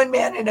 Not one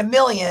man in a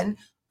million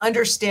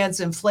understands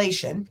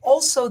inflation.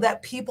 Also,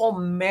 that people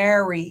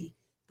marry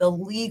the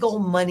legal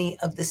money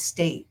of the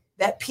state,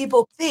 that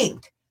people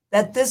think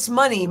that this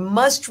money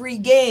must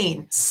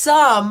regain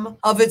some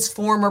of its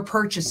former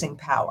purchasing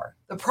power.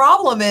 The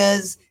problem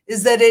is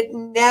that it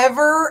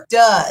never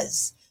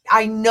does.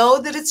 I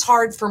know that it's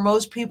hard for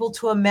most people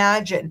to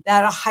imagine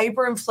that a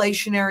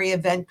hyperinflationary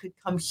event could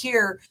come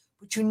here,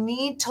 but you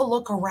need to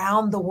look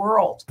around the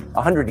world.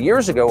 100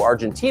 years ago,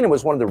 Argentina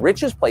was one of the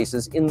richest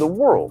places in the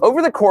world.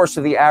 Over the course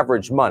of the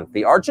average month,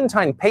 the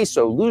Argentine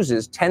peso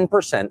loses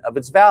 10% of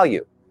its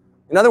value.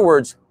 In other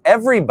words,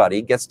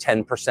 everybody gets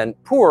 10%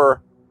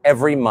 poorer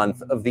every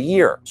month of the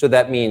year. So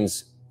that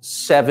means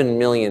 7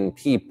 million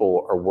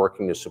people are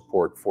working to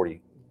support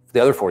the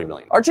other 40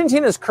 million.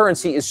 Argentina's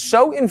currency is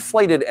so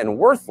inflated and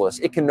worthless,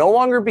 it can no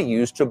longer be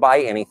used to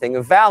buy anything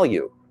of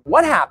value.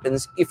 What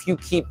happens if you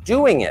keep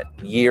doing it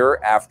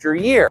year after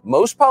year?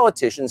 Most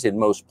politicians in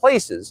most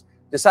places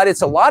decide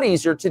it's a lot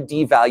easier to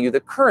devalue the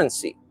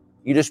currency.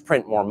 You just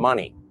print more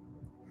money.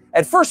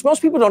 At first,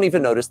 most people don't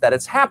even notice that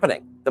it's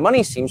happening. The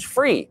money seems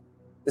free.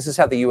 This is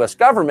how the US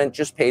government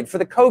just paid for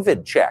the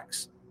COVID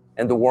checks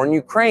and the war in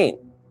Ukraine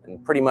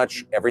and pretty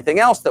much everything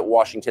else that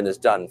Washington has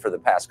done for the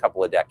past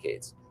couple of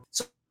decades.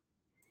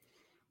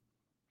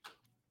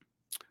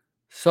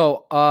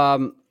 So,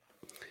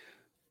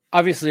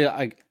 obviously,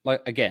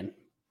 again,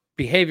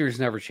 behavior's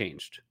never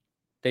changed.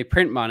 They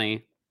print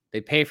money, they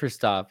pay for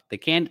stuff, they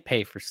can't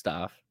pay for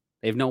stuff,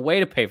 they have no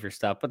way to pay for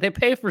stuff, but they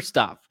pay for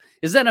stuff.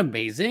 Isn't that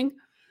amazing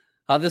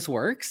how this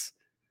works?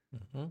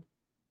 Mm-hmm.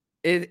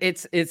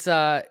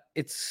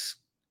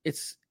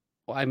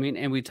 Well, I mean,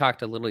 and we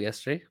talked a little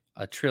yesterday,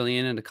 $1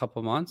 trillion in a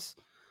couple months.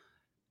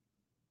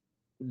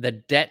 The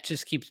debt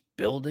just keeps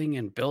building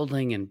and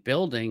building and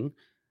building.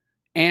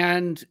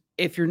 And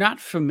if you're not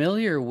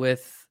familiar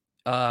with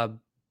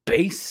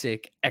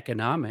basic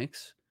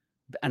economics,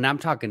 and I'm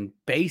talking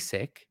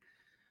basic,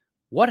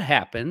 what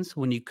happens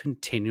when you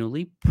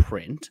continually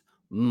print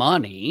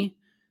money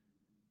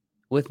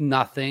with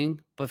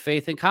nothing but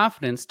faith and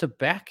confidence to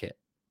back it?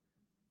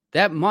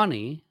 That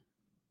money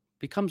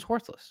becomes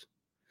worthless.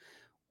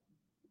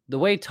 The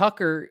way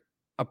Tucker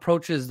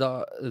approaches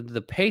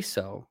the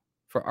peso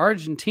for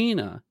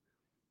Argentina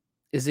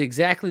is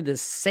exactly the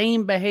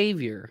same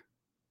behavior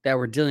that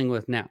we're dealing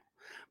with now.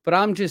 But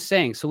I'm just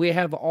saying, so we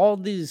have all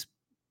these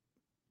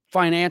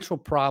financial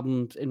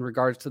problems in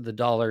regards to the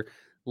dollar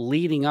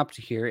leading up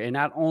to here. And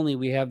not only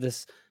we have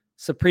this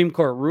Supreme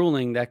Court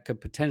ruling that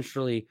could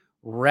potentially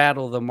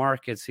rattle the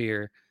markets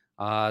here,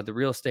 the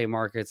real estate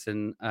markets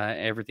and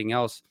everything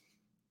else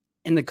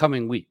in the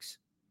coming weeks.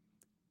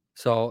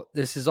 So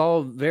this is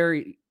all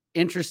very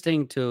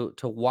interesting to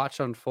watch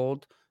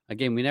unfold.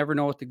 Again, we never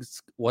know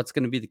what's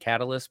going to be the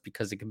catalyst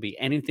because it can be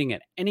anything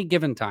at any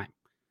given time.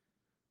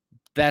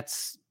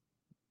 That's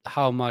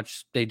how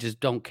much they just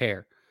don't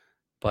care.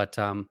 But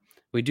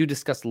we do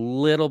discuss a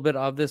little bit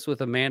of this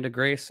with Amanda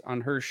Grace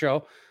on her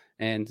show.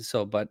 And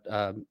so, but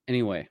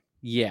anyway,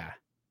 yeah,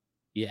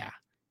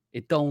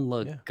 it don't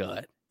look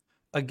good.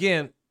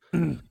 Again,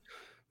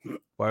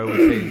 why are we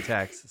paying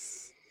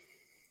taxes?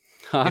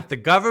 Huh? If the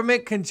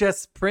government can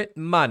just print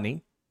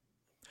money,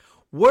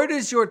 where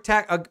does your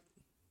tax...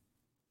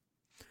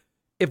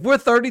 if we're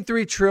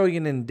 33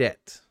 trillion in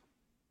debt,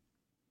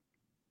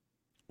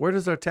 where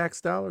does our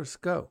tax dollars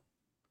go?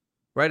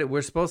 Right?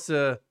 We're supposed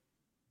to...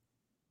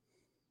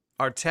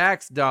 our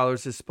tax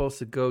dollars is supposed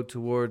to go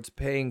towards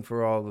paying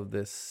for all of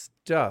this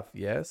stuff,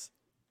 yes?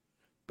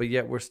 But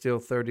yet we're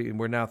still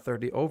we're now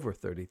over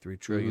 $33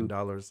 trillion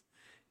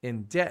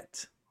in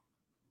debt.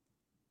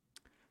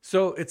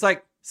 So it's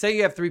like, say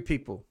you have three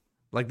people.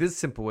 Like, this is a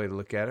simple way to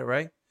look at it,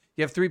 right?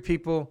 You have three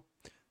people.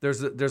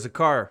 There's a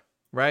car,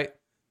 right?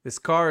 This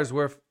car is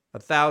worth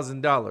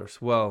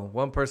 $1,000. Well,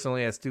 one person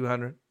only has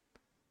 $200.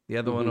 The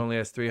other one only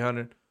has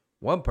 $300.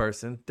 One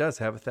person does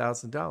have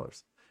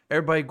 $1,000.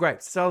 Everybody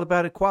gripes. It's all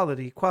about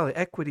equality,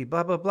 equity,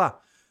 blah, blah, blah.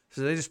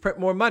 So they just print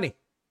more money.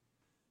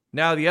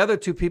 Now the other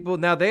two people,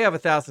 now they have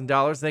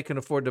 $1,000 and they can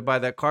afford to buy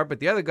that car. But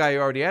the other guy who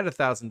already had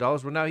 $1,000,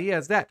 well, now he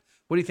has that.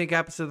 What do you think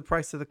happens to the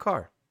price of the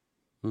car?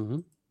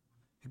 It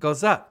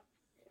goes up.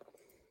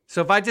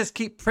 So if I just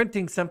keep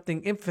printing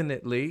something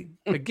infinitely,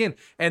 again,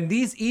 and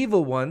these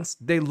evil ones,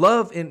 they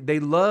love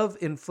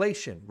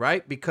inflation,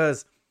 right?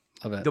 Because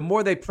the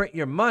more they print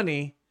your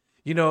money,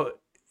 you know,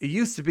 it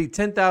used to be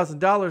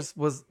 $10,000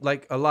 was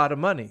like a lot of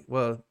money.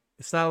 Well,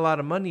 it's not a lot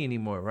of money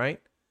anymore,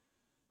 right?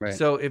 Right.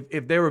 So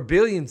if there were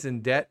billions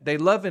in debt, they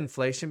love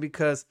inflation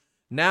because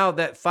now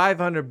that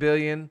 500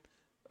 billion,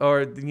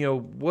 or, you know,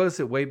 what is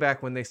it, way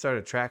back when they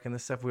started tracking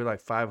this stuff, we were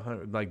like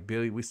 500, like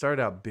billion. We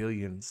started out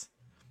billions.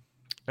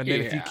 And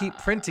then if you keep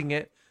printing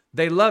it,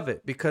 they love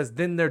it because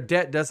then their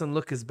debt doesn't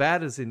look as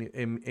bad as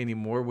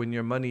anymore when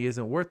your money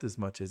isn't worth as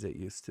much as it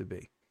used to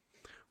be.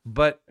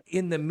 But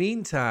in the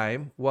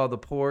meantime, while the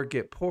poor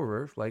get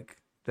poorer,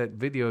 like that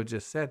video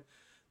just said,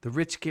 the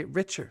rich get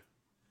richer.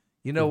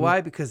 You know why?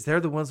 Because they're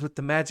the ones with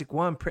the magic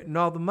wand printing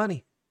all the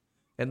money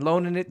and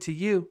loaning it to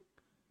you.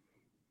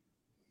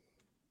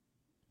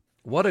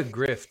 What a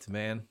grift,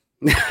 man.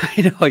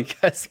 I know, you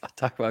guys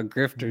talk about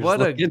grifters.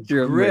 What a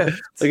grift.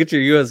 Look at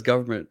your U.S.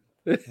 government.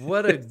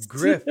 What a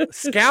grift.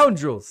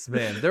 Scoundrels,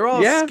 man. They're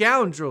all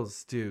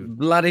scoundrels, dude.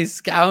 Bloody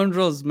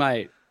scoundrels,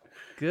 mate.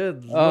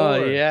 Good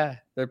Lord. Oh, yeah.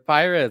 They're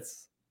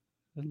pirates.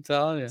 I'm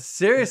telling you.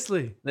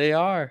 Seriously. They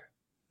are.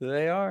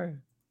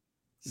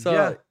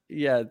 So,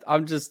 yeah,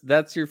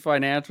 that's your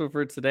financial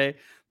for today.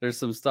 There's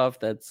some stuff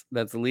that's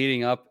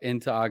leading up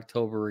into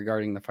October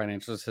regarding the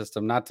financial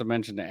system, not to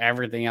mention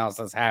everything else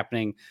that's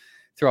happening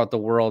throughout the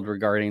world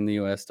regarding the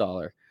U.S.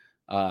 dollar.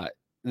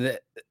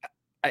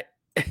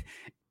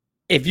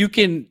 If you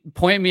can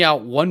point me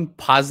out one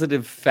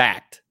positive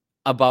fact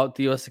about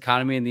the U.S.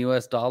 economy and the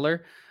U.S.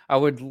 dollar, I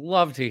would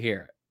love to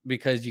hear it,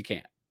 because you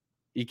can't.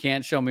 You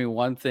can't show me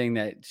one thing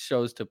that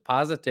shows to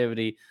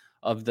positivity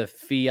of the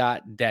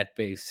fiat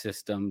debt-based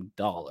system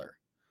dollar.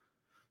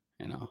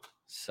 You know,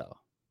 so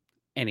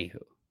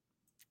anywho.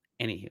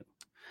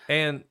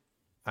 And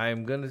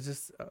I'm going to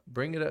just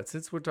bring it up.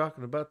 Since we're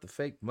talking about the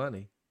fake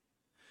money,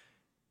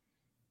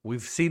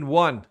 we've seen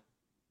one.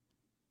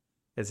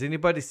 Has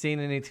anybody seen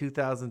any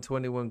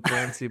 2021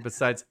 currency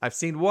besides? I've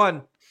seen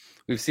one.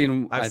 I've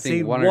seen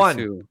one or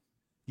two.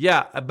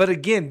 Yeah, but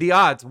again, the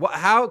odds.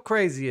 How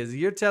crazy is it?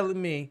 You're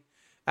telling me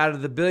out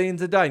of the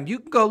billions of dollars. You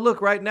can go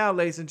look right now,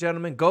 ladies and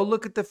gentlemen. Go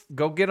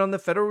get on the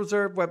Federal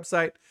Reserve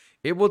website.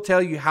 It will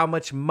tell you how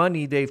much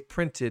money they've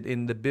printed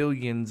in the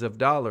billions of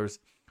dollars.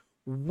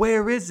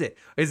 Where is it?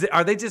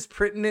 Are they just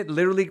printing it,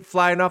 literally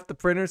flying off the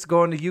printers,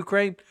 going to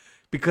Ukraine?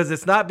 Because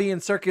it's not being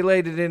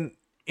circulated in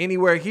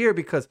anywhere here,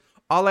 because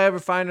all I ever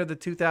find are the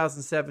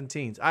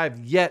 2017s. I have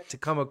yet to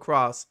come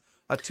across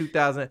a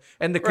 2000.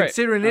 And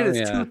considering it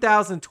is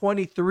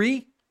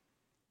 2023,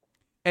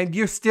 and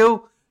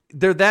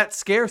they're that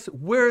scarce.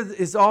 Where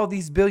is all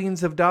these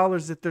billions of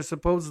dollars that they're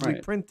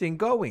supposedly printing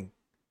going?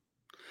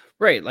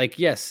 Right. Like,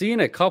 yes, seeing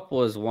a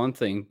couple is one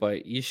thing,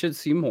 but you should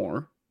see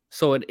more.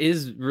 So it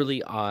is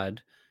really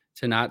odd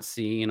to not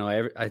see, you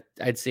know,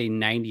 I'd say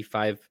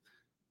 98%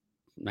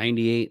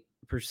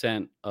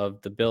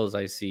 of the bills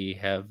I see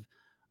have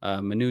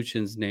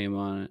Mnuchin's name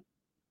on it.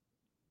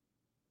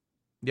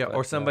 Yeah, but,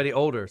 or somebody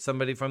older,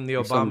 somebody from the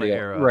Obama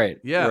era. Right.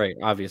 Yeah. Right.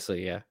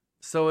 Obviously, yeah.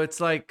 So it's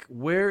like,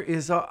 where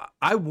is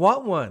I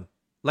want one.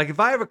 Like if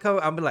I ever come,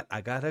 I'm like,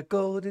 I got a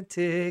golden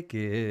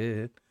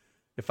ticket.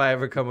 If I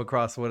ever come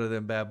across one of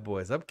them bad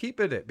boys, I'm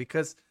keeping it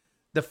because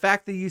the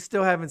fact that you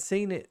still haven't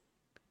seen it.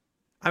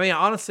 I mean,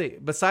 honestly,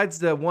 besides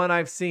the one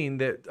I've seen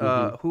that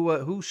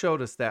who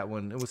showed us that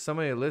one? It was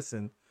somebody that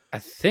listened. I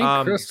think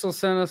Crystal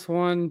sent us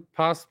one,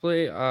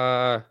 possibly.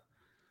 I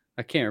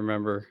can't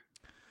remember.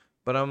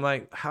 But I'm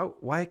like,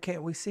 why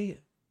can't we see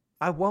it?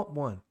 I want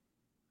one.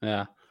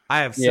 Yeah. I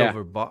have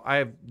silver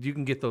you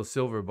can get those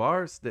silver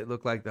bars that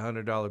look like the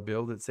 $100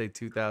 bill that say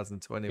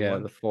 2021. Yeah,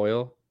 the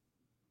foil.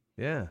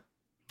 Yeah.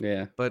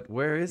 Yeah. But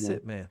where is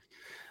it, man?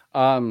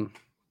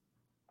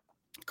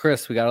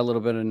 Chris, we got a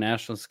little bit of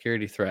national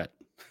security threat.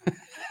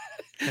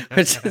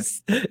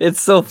 It's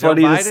so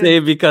funny to say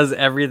because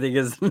everything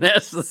is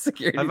national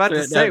security. I'm about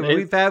to say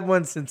we've had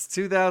one since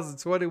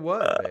 2021,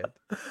 man.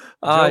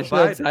 I should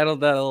have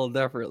titled that a little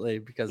differently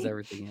because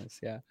everything is,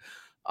 yeah.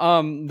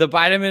 The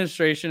Biden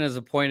administration has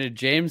appointed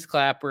James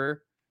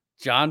Clapper,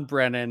 John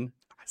Brennan,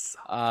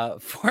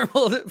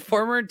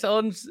 former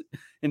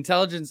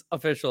intelligence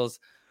officials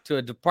to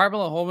a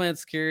Department of Homeland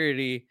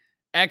Security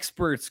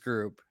experts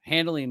group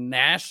handling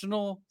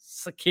national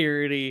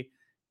security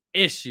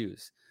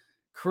issues.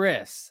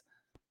 Chris,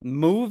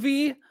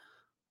 movie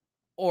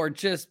or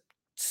just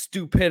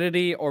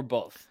stupidity or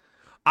both?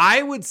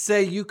 I would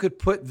say you could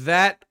put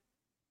that,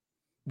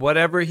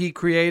 whatever he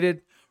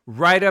created,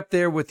 right up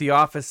there with the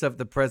office of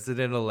the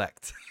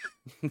president-elect.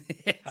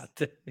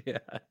 Yeah.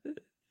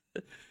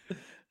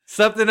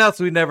 Something else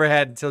we never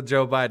had until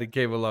Joe Biden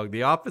came along.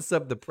 The office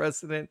of the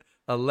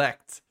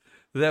president-elect.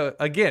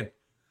 Again,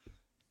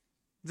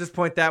 just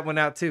point that one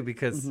out too,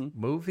 because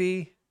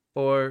movie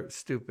or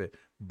stupid,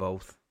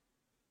 both.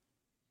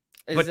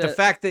 The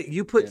fact that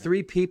you put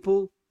 3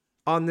 people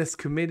on this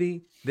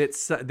committee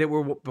that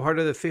were part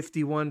of the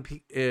 51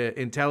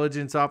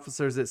 intelligence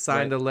officers that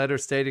signed a letter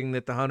stating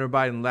that the Hunter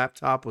Biden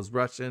laptop was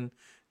Russian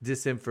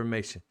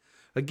disinformation.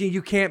 Again,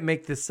 you can't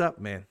make this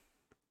up, man.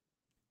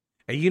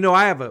 And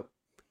I have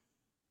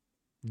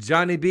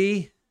Johnny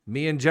B.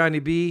 Me and Johnny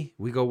B.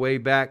 We go way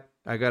back.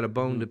 I got a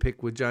bone to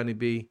pick with Johnny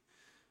B.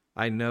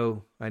 I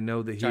know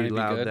that he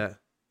allowed that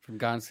from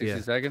Gone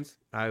 60 Seconds.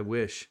 I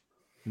wish.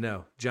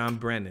 No, John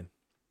Brennan.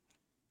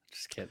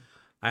 Just kidding.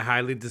 I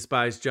highly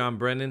despise John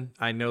Brennan.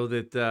 I know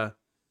that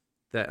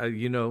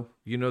you know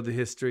the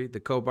history, the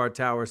Khobar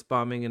Towers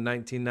bombing in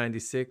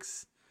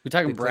 1996. We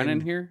talking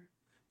Brennan here?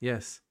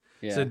 Yes.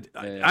 Yeah. So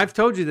I've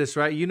told you this,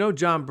 right?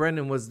 John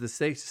Brennan was the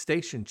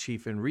station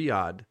chief in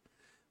Riyadh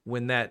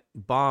when that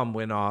bomb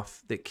went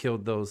off that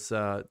killed those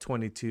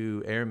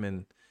 22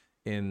 airmen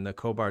in the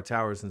Khobar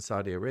Towers in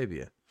Saudi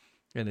Arabia.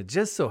 And it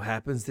just so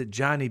happens that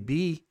Johnny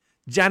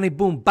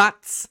Boom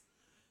Bats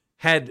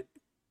had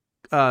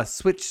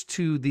switched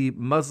to the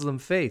Muslim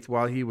faith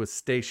while he was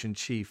station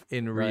chief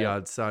in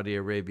Riyadh, Saudi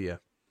Arabia.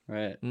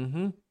 Right.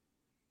 Mm-hmm.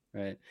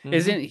 Right.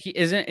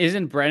 Mm-hmm.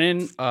 Isn't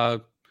Brennan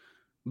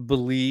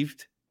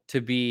believed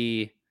to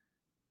be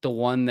the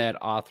one that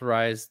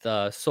authorized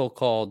the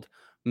so-called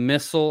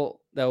missile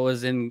that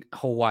was in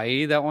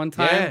Hawaii that one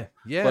time?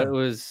 Yeah. But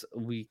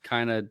we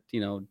kind of,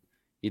 you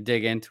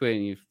dig into it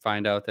and you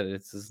find out that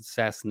it's an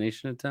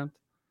assassination attempt.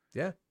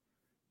 Yeah.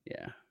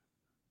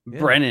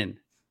 Brennan.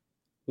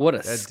 What a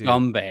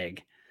scumbag.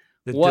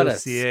 What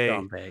dossier. A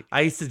scumbag.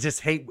 I used to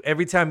just hate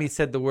every time he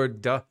said the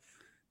word the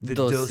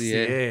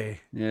dossier.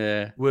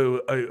 Yeah.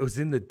 Well, it was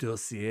in the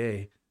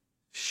dossier.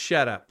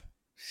 Shut up,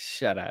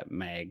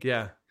 Mag.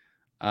 Yeah.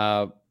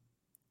 That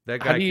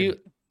guy.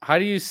 How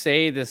do you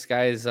say this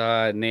guy's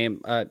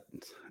name?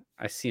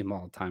 I see him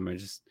all the time.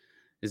 Is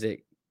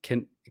it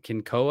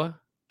Kinkoa?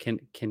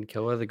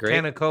 Kinkoa the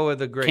Great? Kanakawa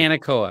the Great.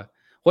 Kanakawa.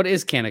 What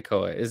is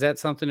Kanakawa? Is that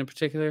something in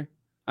particular?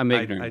 I'm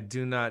ignorant. I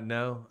do not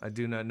know,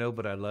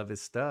 but I love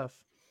his stuff.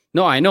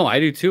 No, I know. I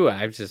do too.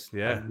 I've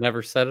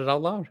never said it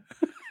out loud.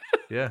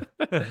 Yeah.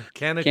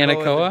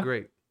 Kanakawa the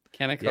Great.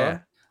 Kanakawa? Yeah.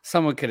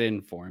 Someone could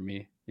inform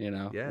me,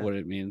 what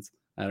it means.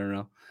 I don't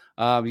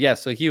know.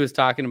 So he was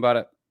talking about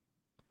it.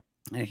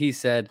 And he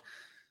said,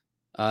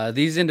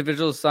 these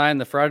individuals signed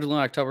the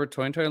fraudulent October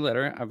 2020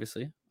 letter,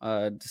 obviously,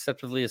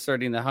 deceptively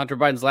asserting that Hunter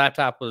Biden's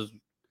laptop was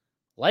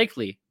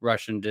likely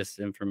Russian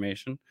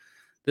disinformation.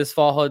 This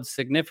falsehood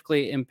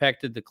significantly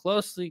impacted the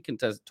closely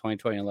contested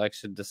 2020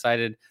 election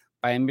decided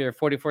by a mere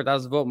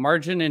 44,000 vote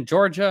margin in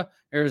Georgia,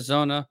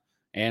 Arizona,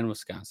 and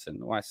Wisconsin.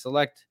 Why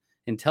select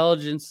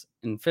intelligence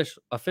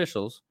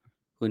officials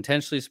who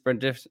intentionally spread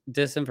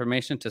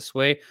disinformation to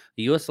sway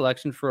the U.S.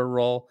 election for a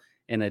role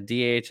in a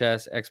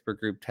DHS expert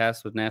group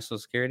tasked with national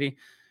security?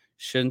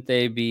 Shouldn't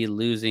they be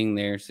losing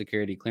their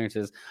security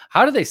clearances?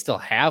 How do they still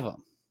have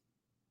them?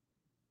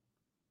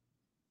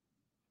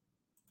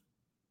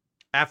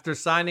 After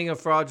signing a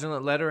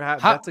fraudulent letter,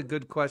 that's a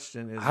good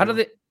question. How do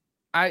they?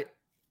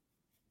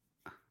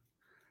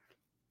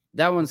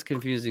 That one's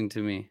confusing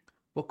to me.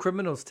 Well,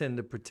 criminals tend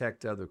to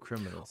protect other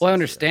criminals. Well, I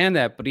understand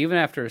that, but even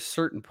after a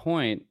certain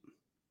point,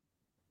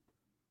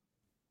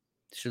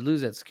 you should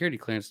lose that security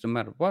clearance no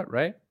matter what,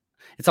 right?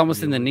 It's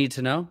almost in the need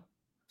to know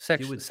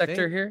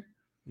sector here.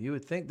 You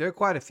would think there are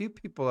quite a few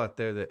people out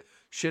there that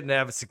shouldn't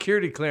have a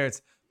security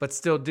clearance, but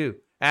still do.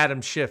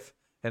 Adam Schiff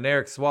and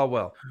Eric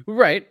Swalwell.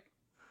 Right.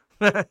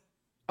 I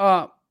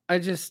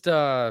just,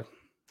 I'm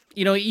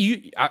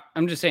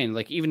just saying,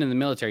 like, even in the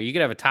military, you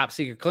could have a top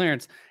secret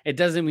clearance. It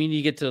doesn't mean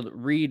you get to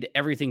read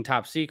everything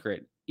top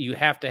secret. You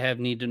have to have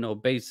need to know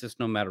basis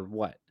no matter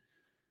what.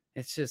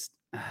 It's just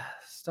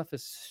stuff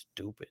is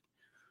stupid.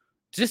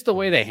 Just the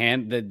way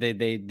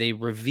they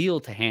reveal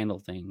to handle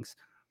things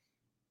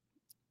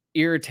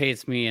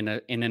irritates me in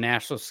a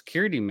national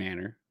security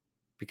manner,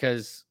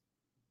 because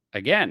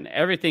again,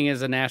 everything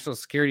is a national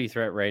security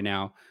threat right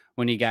now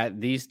when you got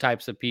these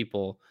types of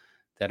people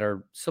that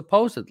are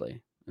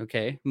supposedly,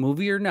 okay,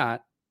 movie or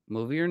not,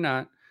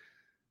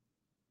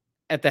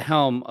 at the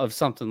helm of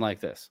something like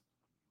this.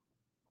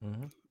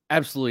 Mm-hmm.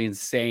 Absolutely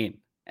insane.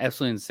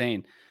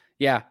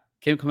 Yeah,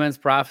 Kim Clement's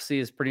prophecy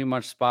is pretty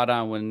much spot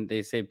on when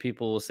they say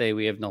people will say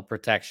we have no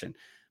protection,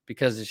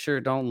 because it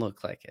sure don't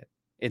look like it.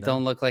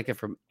 Don't look like it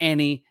from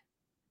any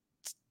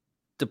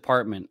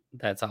department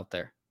that's out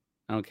there.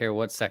 I don't care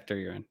what sector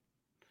you're in.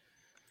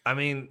 I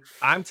mean,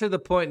 I'm to the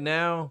point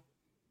now,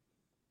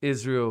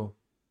 Israel,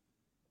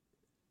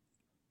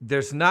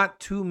 there's not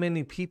too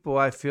many people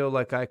I feel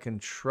like I can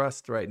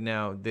trust right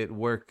now that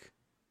work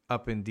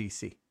up in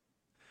DC.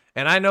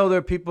 And I know there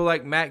are people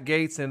like Matt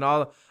Gaetz and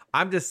all.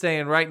 I'm just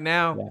saying right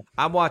now,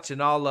 I'm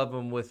watching all of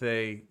them with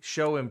a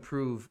show and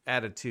prove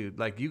attitude.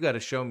 Like, you got to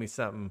show me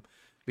something,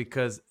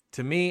 because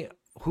to me,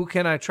 who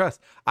can I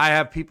trust? I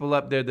have people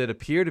up there that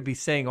appear to be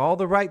saying all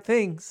the right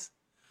things,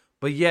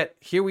 but yet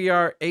here we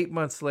are 8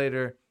 months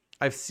later.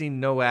 I've seen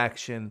no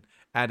action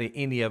out of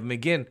any of them.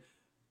 Again,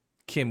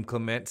 Kim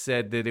Clement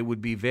said that it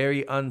would be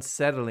very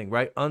unsettling,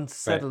 right?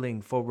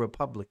 Unsettling for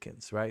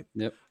Republicans, right?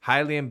 Yep.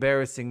 Highly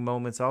embarrassing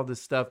moments, all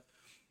this stuff.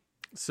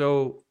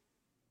 So,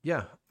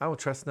 yeah, I don't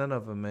trust none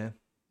of them, man.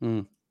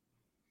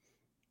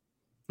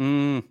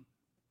 Did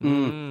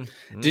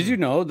you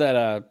know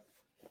that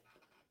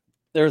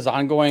there's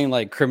ongoing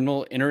like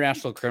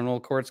international criminal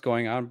courts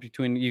going on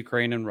between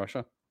Ukraine and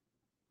Russia?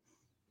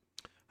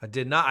 I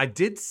did not. I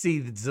did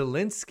see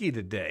Zelensky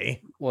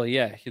today. Well,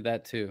 yeah,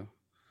 that too.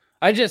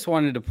 I just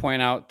wanted to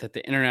point out that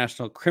the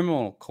International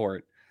Criminal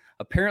Court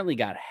apparently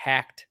got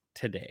hacked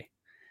today,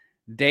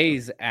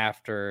 days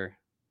after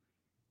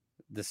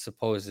the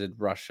supposed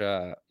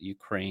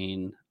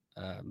Russia-Ukraine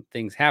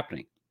things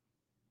happening.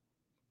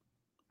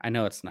 I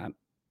know it's not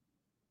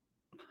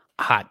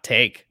a hot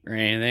take or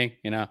anything,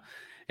 it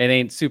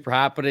ain't super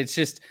hot, but it's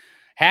just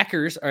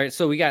hackers. All right,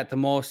 so we got the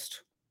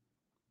most.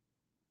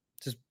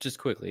 Just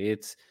quickly,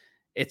 it's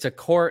a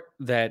court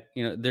that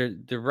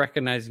they're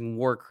recognizing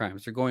war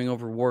crimes. They're going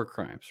over war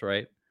crimes,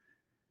 right?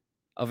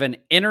 On an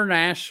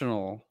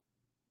international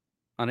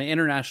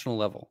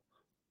level,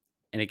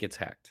 and it gets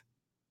hacked,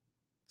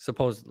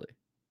 supposedly.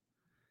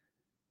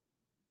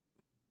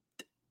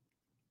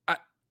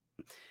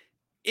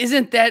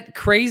 Isn't that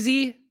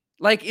crazy?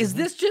 Like, is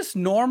this just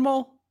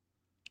normal?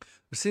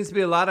 There seems to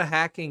be a lot of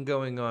hacking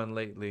going on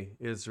lately,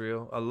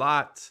 Israel. A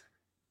lot.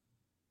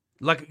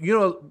 Like,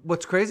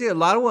 what's crazy? A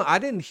lot of I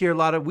didn't hear a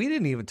lot of, we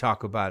didn't even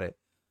talk about it,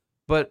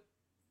 but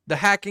the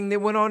hacking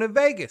that went on in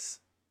Vegas,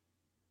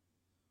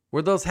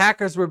 where those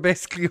hackers were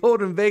basically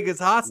holding Vegas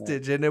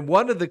hostage. Yeah. And then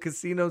one of the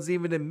casinos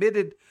even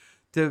admitted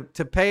to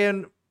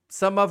paying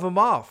some of them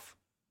off.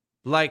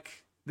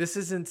 Like, this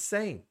is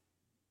insane.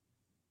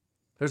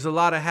 There's a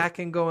lot of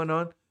hacking going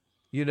on.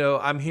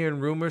 I'm hearing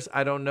rumors.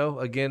 I don't know.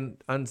 Again,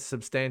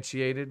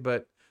 unsubstantiated,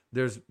 but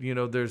there's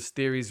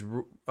theories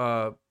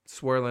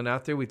swirling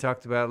out there. We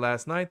talked about it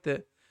last night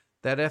that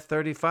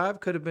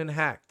F-35 could have been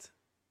hacked.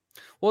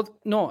 Well,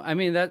 no, I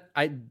mean that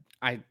I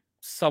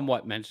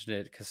somewhat mentioned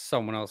it because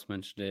someone else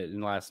mentioned it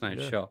in last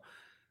night's show.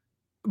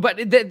 But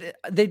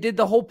they did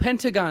the whole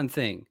Pentagon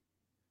thing.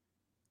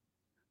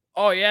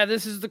 Oh yeah,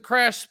 this is the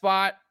crash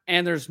spot,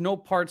 and there's no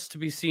parts to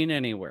be seen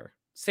anywhere.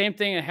 Same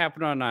thing that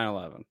happened on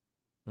 9/11.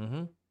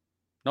 Mm-hmm.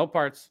 No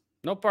parts.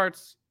 But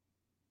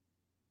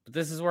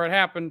this is where it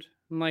happened.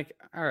 I'm like,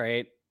 all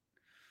right.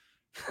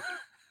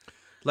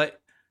 Like,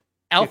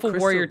 Alpha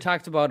Warrior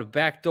talked about a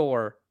back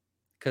door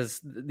because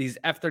these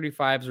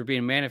F-35s were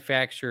being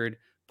manufactured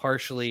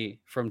partially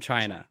from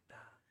China.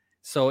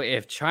 So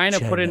if China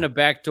put in a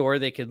back door,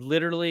 they could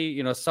literally,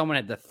 someone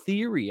had the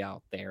theory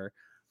out there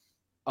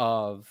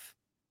of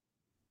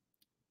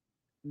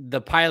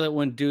the pilot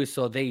wouldn't do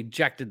so. They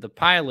ejected the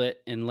pilot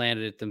and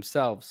landed it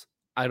themselves.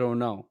 I don't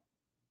know.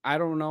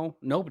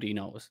 Nobody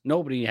knows.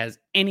 Nobody has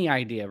any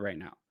idea right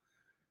now.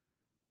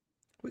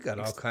 We got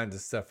all kinds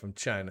of stuff from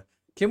China.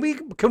 Can we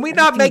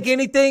not make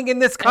anything in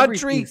this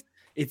country?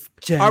 It's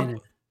China.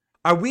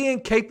 Are we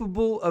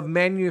incapable of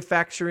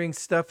manufacturing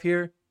stuff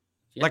here?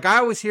 Yeah. Like, I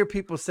always hear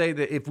people say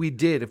that if we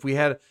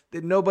had,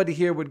 that nobody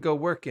here would go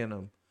work in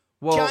them.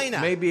 Well, China.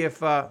 Maybe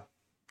if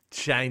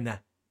China.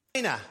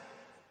 You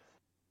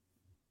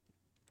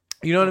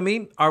know what I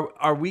mean?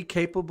 Are we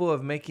capable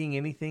of making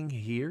anything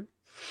here?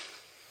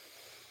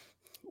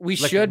 We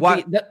should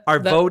be. Our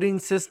voting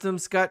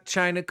systems got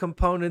China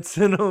components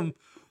in them.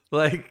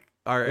 Like,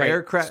 our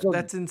aircraft,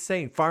 that's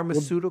insane.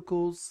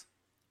 Pharmaceuticals.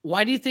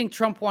 why do you think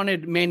Trump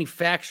wanted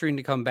manufacturing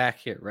to come back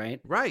here, right?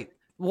 Right.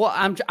 Well,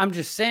 I'm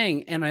just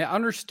saying, and I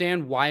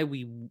understand why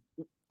we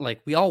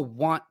all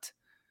want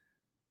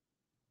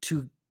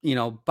to,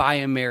 buy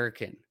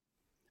American.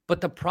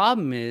 But the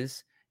problem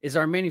is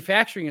our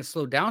manufacturing is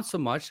slowed down so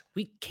much,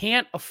 we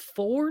can't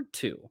afford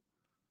to.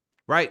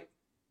 Right.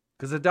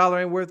 Because the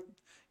dollar ain't worth,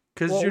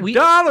 because Well, your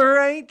dollar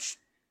ain't.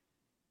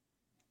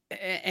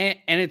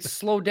 And it's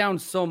slowed down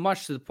so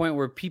much to the point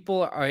where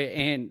people are,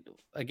 and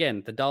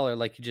again, the dollar,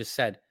 like you just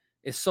said,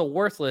 is so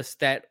worthless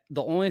that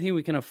the only thing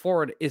we can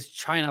afford is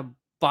China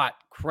bought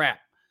crap.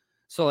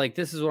 So like,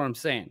 this is what I'm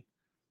saying.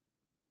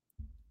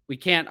 We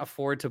can't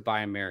afford to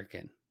buy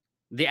American.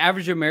 The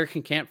average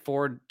American can't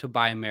afford to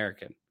buy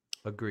American.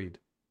 Agreed.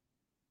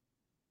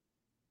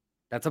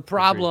 That's a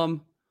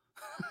problem.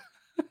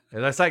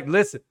 And that's like,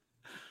 listen,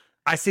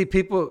 I see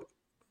people,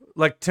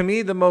 like, to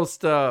me, the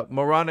most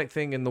moronic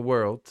thing in the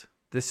world,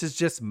 this is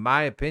just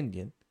my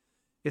opinion,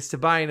 is to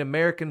buy an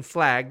American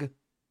flag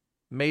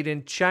made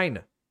in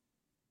China.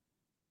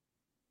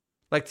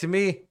 Like, to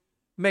me, it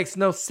makes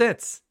no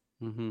sense.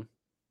 Mm-hmm.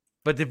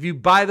 But if you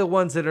buy the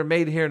ones that are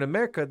made here in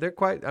America, they're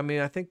quite, I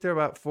mean, I think they're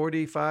about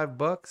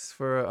 $45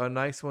 for a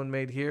nice one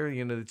made here,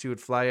 that you would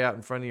fly out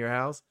in front of your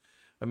house.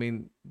 I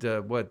mean,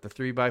 the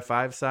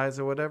 3x5 size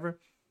or whatever.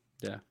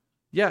 Yeah.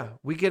 Yeah,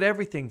 we get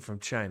everything from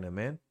China,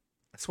 man.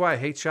 That's why I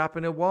hate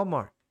shopping at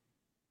Walmart.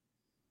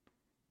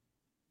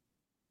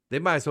 They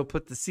might as well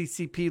put the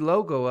CCP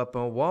logo up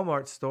on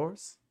Walmart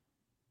stores.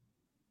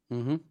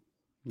 Mm-hmm.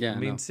 Yeah. I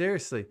mean,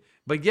 seriously.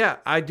 But yeah,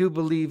 I do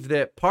believe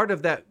that part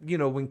of that,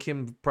 when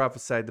Kim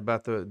prophesied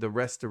about the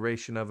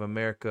restoration of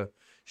America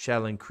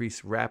shall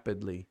increase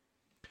rapidly.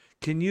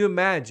 Can you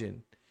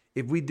imagine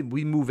if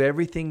we move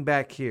everything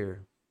back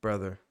here,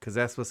 brother? Because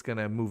that's what's going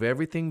to move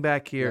everything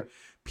back here. Yeah.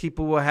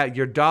 People will have,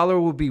 your dollar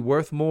will be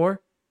worth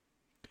more.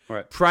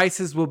 Right.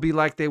 Prices will be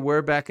like they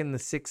were back in the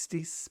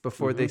 60s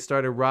before they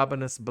started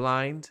robbing us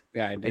blind.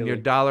 Yeah, ideally. And your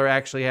dollar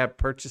actually had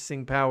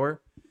purchasing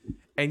power.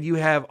 And you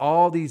have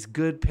all these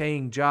good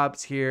paying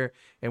jobs here,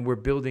 and we're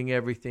building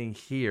everything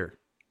here.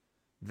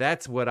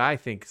 That's what I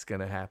think is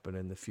going to happen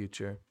in the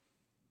future.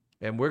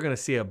 And we're going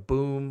to see a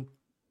boom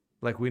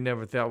like we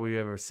never thought we'd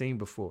ever seen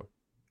before.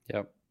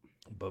 Yep.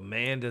 But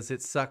man, does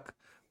it suck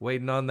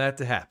waiting on that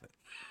to happen.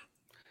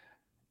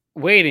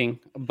 Waiting,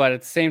 but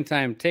at the same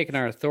time, taking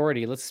our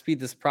authority. Let's speed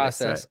this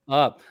process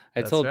up.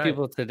 I told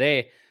people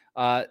today,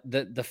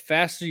 the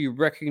faster you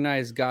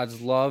recognize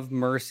God's love,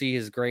 mercy,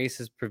 his grace,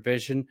 his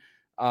provision,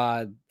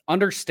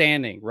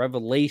 understanding,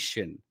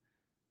 revelation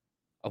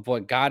of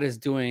what God is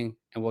doing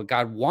and what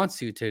God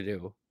wants you to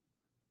do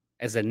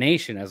as a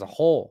nation, as a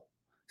whole.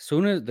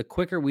 The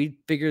quicker we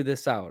figure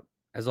this out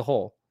as a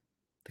whole,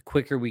 the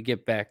quicker we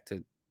get back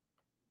to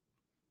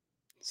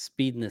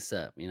speeding this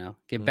up,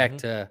 get back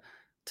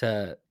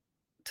to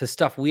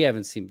stuff we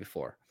haven't seen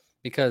before.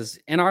 Because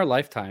in our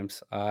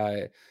lifetimes,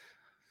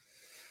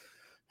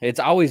 it's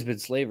always been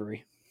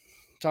slavery.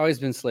 It's always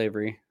been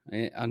slavery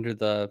under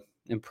the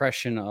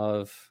impression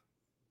of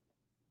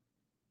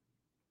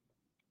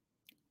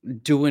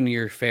doing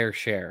your fair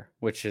share,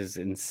 which is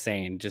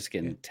insane. Just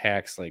getting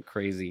taxed like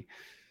crazy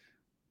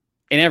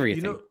and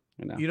everything.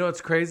 You know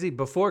what's crazy?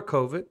 Before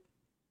COVID,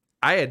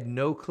 I had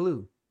no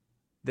clue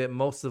that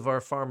most of our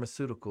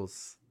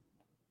pharmaceuticals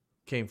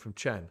came from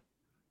China.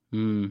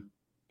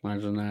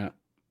 Imagine that.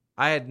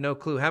 I had no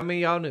clue. How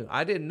many of y'all knew?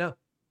 I didn't know.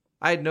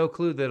 I had no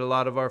clue that a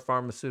lot of our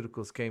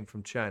pharmaceuticals came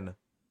from China.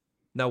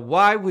 Now,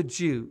 why would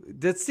you?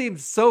 That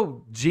seems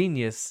so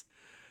genius.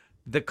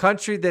 The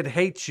country that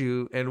hates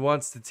you and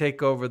wants to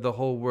take over the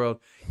whole world.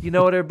 You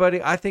know what,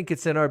 everybody? I think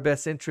it's in our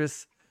best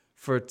interest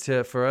for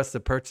us to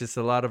purchase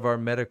a lot of our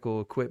medical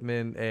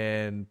equipment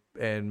and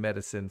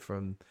medicine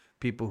from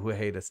people who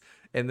hate us.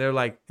 And they're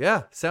like,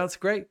 yeah, sounds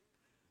great.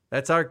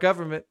 That's our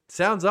government.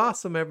 Sounds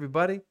awesome,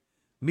 everybody.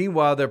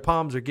 Meanwhile, their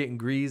palms are getting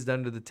greased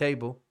under the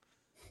table.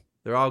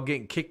 They're all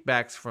getting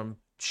kickbacks from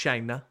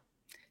China.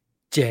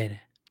 China.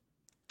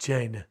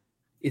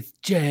 It's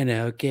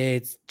China, okay?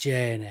 It's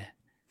China.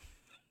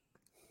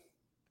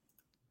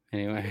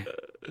 Anyway.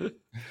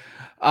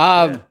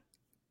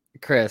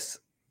 Chris.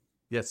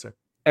 Yes, sir.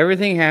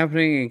 Everything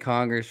happening in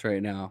Congress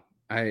right now,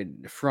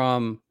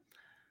 from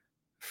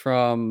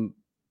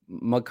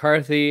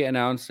McCarthy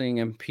announcing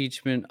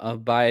impeachment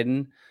of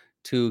Biden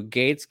to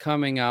Gates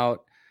coming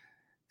out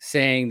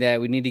saying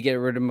that we need to get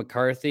rid of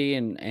McCarthy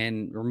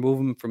and remove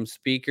him from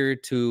speaker,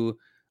 to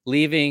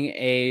leaving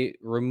a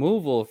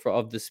removal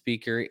of the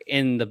speaker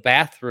in the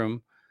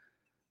bathroom.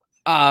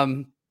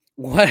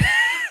 What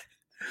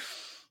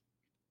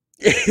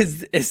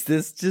is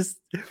this? Just,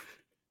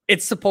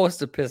 it's supposed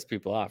to piss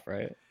people off,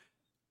 right?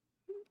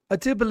 I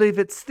do believe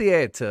it's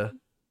theater.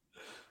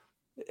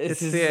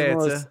 It's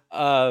theater.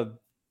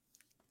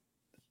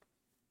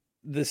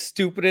 The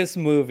stupidest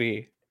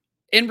movie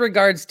in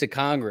regards to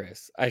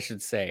Congress, I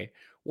should say.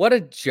 What a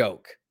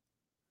joke.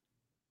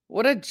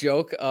 What a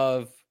joke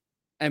of,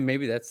 and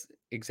maybe that's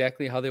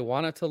exactly how they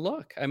want it to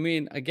look. I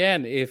mean,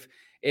 again, if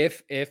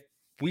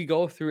we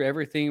go through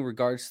everything in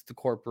regards to the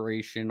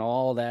corporation,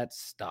 all that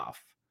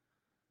stuff,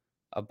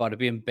 about it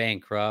being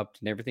bankrupt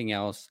and everything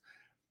else,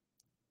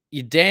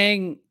 you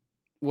dang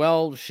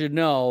well should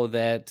know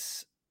that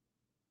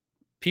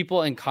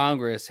people in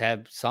Congress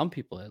some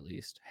people at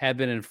least, have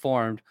been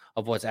informed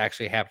of what's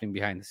actually happening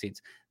behind the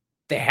scenes.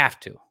 They have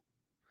to.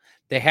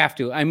 They have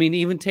to. I mean,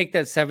 even take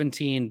that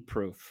 17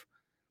 proof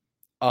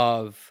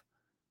of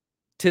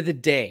to the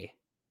day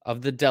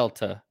of the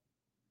Delta,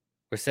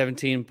 where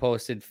 17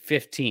 posted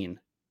 15.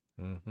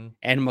 Mm-hmm.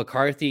 And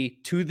McCarthy,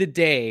 to the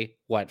day,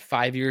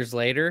 5 years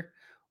later,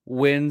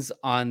 wins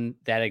on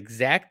that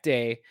exact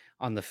day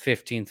on the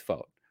 15th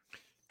vote.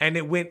 And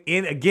it went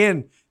in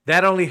again.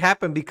 That only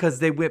happened because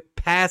they went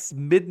past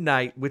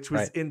midnight, which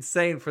was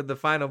insane for the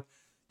final.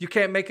 You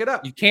can't make it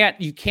up. You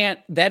can't.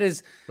 That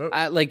is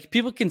like,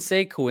 people can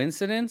say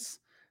coincidence,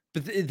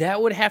 but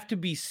that would have to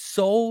be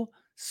so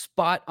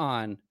spot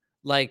on.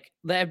 Like,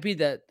 that'd be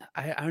that.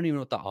 I don't even know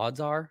what the odds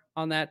are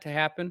on that to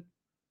happen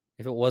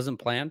if it wasn't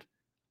planned,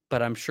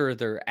 but I'm sure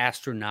they're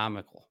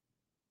astronomical.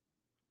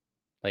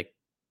 Like,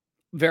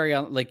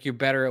 like, you're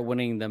better at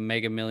winning the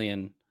Mega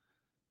Million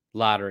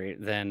lottery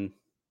than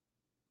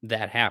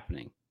that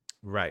happening.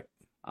 Right.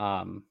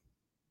 I'm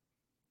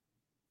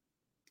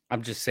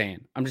just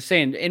saying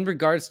in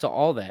regards to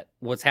all that,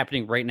 what's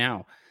happening right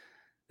now,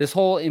 this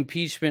whole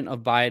impeachment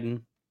of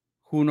Biden,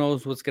 who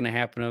knows what's going to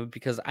happen of it,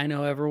 because I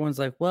know everyone's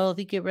like, well, if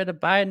you get rid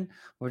of Biden,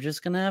 we're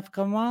just going to have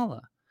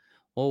Kamala.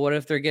 Well, what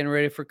if they're getting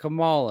ready for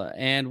Kamala?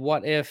 And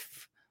what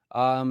if,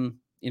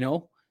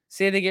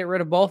 say they get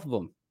rid of both of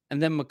them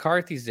and then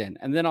McCarthy's in,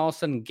 and then all of a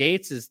sudden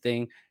Gates's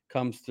thing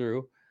comes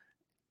through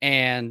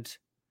and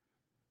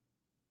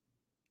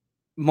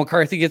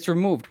McCarthy gets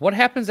removed. What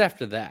happens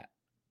after that?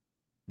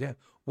 Yeah.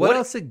 What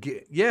else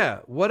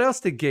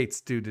did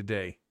Gates do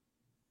today?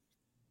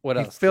 What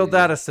else? He filled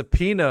out a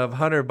subpoena of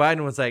Hunter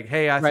Biden, was like,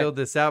 hey, I filled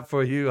this out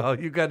for you. All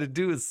you got to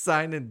do is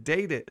sign and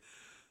date it.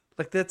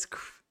 Like, it's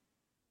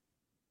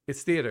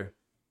theater.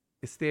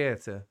 It's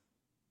theater.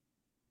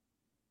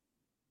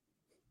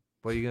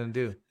 What are you going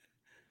to do?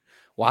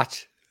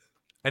 Watch.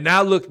 And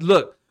now look,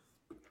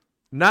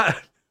 not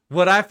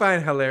what I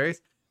find hilarious.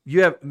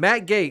 You have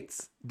Matt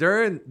Gaetz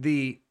during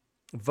the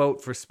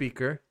vote for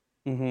speaker,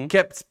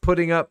 kept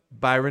putting up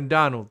Byron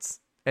Donalds.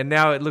 And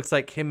now it looks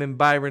like him and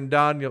Byron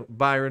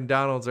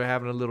Donalds are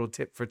having a little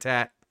tit for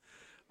tat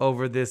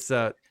over this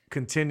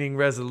continuing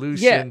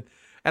resolution. Yeah.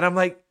 And I'm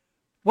like,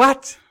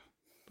 what?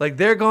 Like,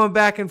 they're going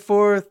back and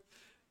forth.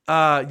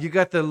 You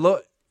got the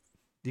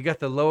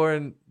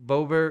Lauren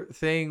Boebert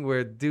thing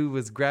where dude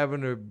was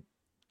grabbing her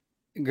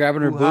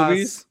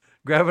boobies,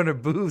 grabbing her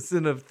boobs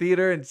in the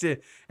theater and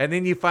shit. And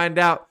then you find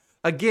out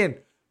again,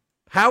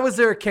 how is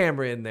there a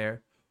camera in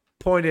there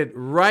pointed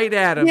right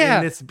at him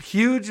in this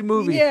huge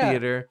movie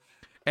theater?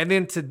 And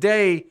then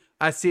today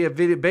I see a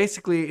video.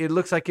 Basically, it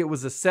looks like it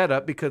was a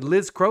setup because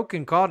Liz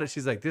Crokin called it.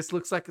 She's like, this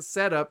looks like a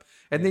setup.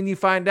 And then you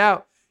find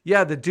out,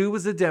 the dude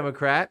was a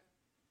Democrat.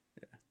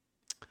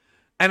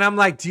 And I'm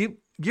like,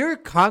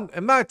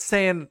 I'm not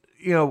saying,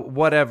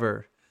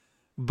 whatever,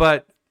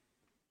 but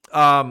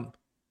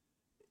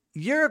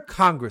you're a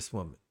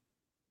congresswoman.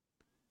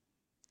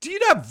 Do you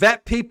not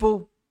vet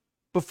people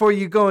before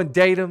you go and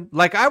date them?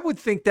 Like, I would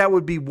think that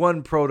would be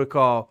one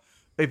protocol.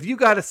 If you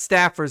got a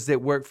staffers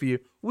that work for you,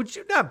 would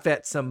you not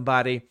vet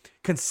somebody,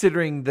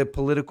 considering the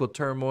political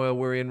turmoil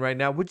we're in right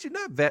now? Would you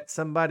not vet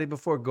somebody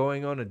before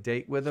going on a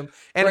date with them?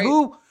 And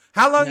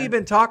how long you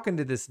been talking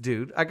to this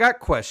dude? I got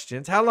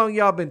questions. How long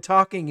y'all been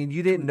talking and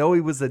you didn't know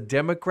he was a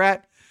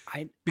Democrat?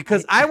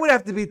 Because I would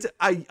have to be,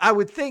 I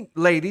would think,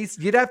 ladies,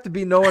 you'd have to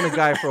be knowing a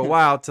guy for a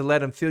while to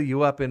let him fill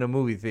you up in a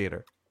movie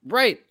theater.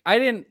 Right. I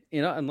didn't,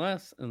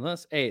 unless,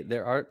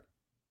 there are.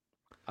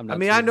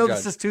 I know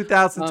this is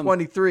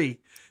 2023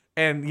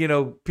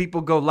 and,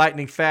 people go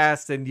lightning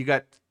fast and you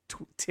got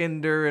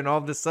Tinder and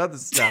all this other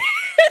stuff.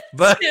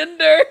 But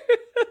Tinder.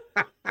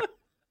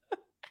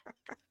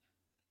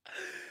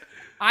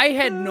 I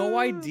had no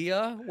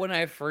idea when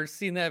I first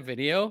seen that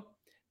video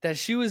that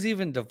she was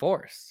even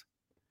divorced.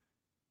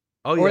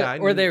 Oh,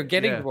 or they're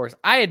getting divorced.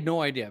 I had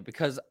no idea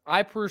because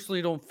I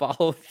personally don't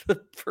follow the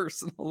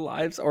personal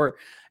lives, or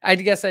I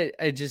guess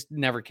I just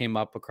never came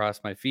up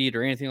across my feed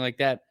or anything like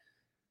that.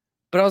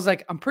 But I was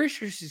like, I'm pretty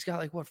sure she's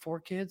got 4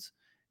 kids.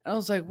 And I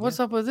was like, what's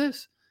up with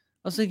this?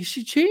 I was like, is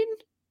she cheating?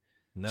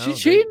 No, she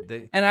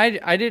cheating? And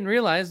I didn't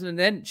realize. And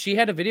then she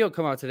had a video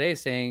come out today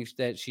saying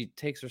that she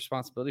takes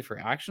responsibility for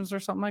actions or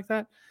something like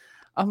that.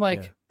 I'm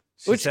like,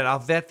 she said, I'll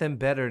vet them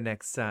better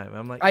next time.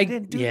 I'm like, I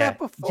didn't do that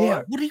before.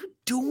 Yeah. What are you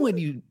doing,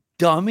 you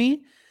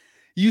dummy?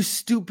 You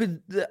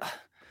stupid.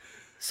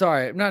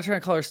 Sorry, I'm not trying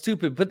to call her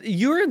stupid, but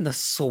you're in the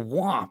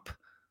swamp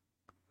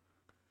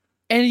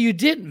and you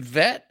didn't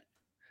vet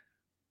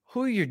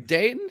who you're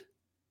dating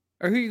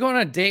or who you're going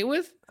on a date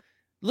with.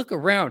 Look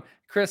around,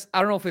 Chris. I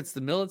don't know if it's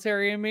the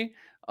military in me,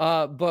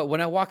 but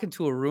when I walk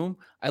into a room,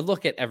 I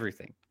look at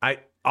everything. I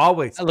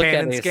always look pan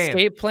at and the scan.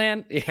 escape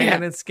plan.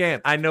 Pan and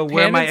scan. I know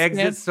where my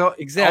exits. So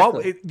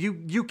exactly,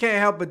 you can't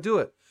help but do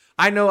it.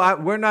 I know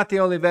we're not the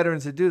only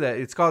veterans that do that.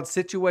 It's called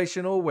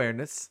situational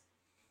awareness.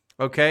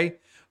 Okay.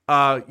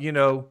 And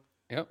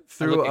Yep.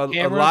 through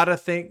a lot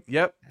of things.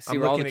 Yep. See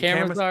where all the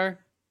cameras are.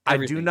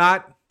 Everything.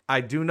 I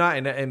do not,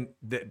 and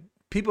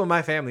people in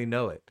my family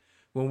know it.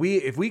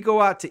 If we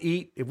go out to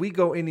eat, if we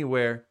go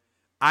anywhere,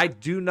 I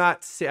do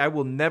not sit. I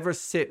will never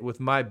sit with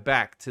my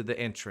back to the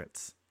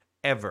entrance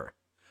ever.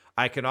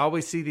 I can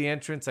always see the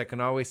entrance. I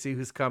can always see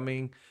who's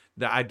coming.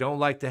 That I don't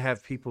like to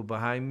have people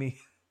behind me.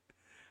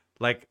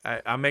 Like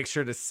I make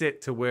sure to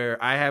sit to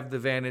where I have the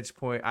vantage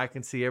point. I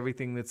can see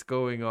everything that's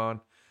going on.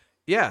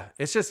 Yeah,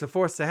 it's just a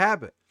force of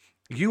habit.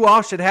 You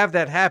all should have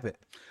that habit.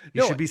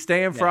 You should be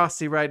staying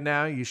frosty right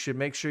now. You should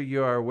make sure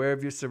you are aware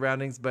of your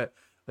surroundings. But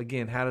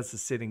again, how does a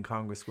sitting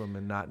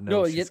congresswoman not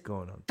know what's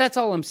going on? That's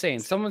all I'm saying.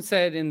 Someone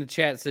said in the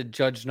chat, said,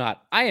 judge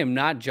not. I am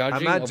not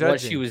judging what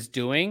she was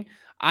doing.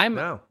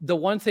 The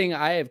one thing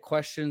I have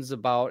questions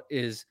about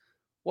is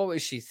what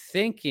was she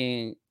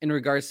thinking in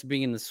regards to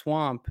being in the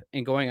swamp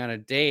and going on a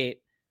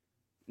date,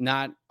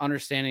 not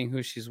understanding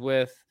who she's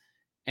with.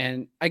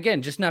 And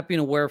again, just not being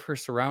aware of her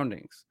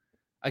surroundings.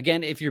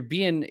 Again, if you're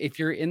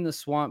in the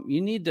swamp,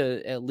 you need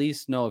to at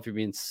least know if you're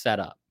being set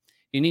up.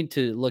 You need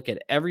to look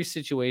at every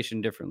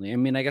situation differently. I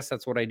mean, I guess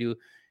that's what I do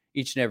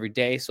each and every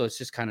day. So it's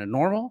just kind of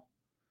normal.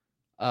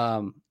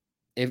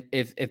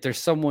 If there's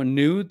someone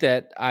new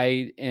that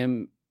I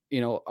am,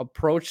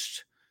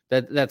 approached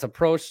that's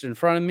approached in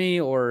front of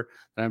me or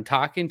that I'm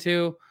talking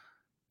to,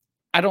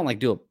 I don't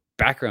do a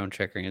background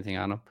check or anything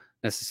on them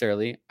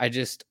necessarily.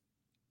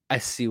 I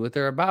see what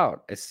they're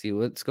about. I see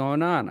what's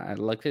going on. I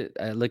like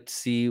to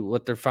see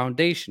what their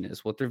foundation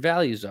is, what their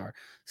values are,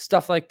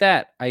 stuff like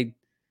that. I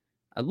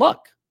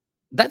look.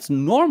 That's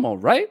normal,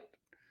 right?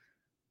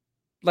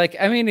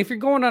 If you're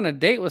going on a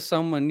date with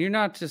someone, you're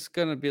not just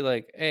gonna be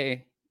like,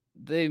 "Hey,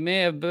 they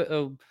may have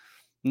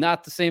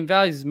not the same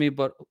values as me,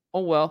 but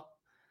oh well."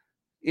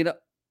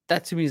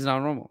 That to me is not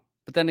normal.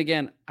 But then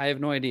again, I have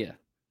no idea.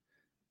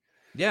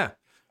 Yeah.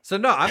 So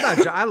no, I'm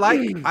not. I like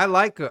Lauren.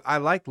 I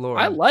like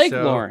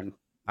Lauren.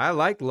 I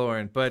like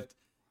Lauren, but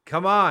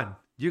come on,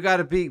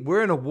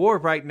 we're in a war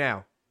right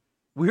now.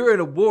 We're in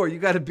a war. You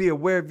got to be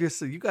aware of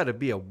yourself. You got to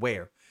be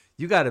aware.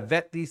 You got to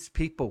vet these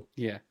people.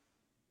 Yeah.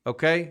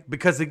 Okay.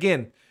 Because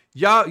again,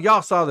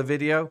 y'all saw the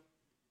video.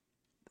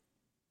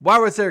 Why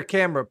was there a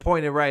camera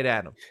pointed right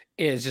at him?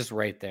 It's just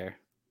right there.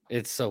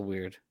 It's so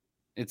weird.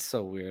 I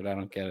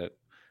don't get it.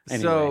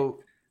 Anyway. So,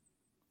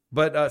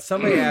 but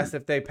somebody asked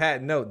if they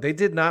No, they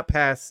did not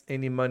pass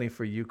any money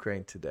for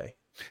Ukraine today.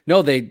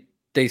 No, they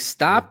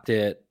stopped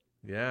it.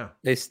 Yeah.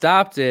 They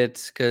stopped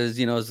it because,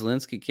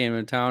 Zelensky came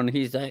in town and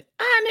he's like,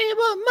 I need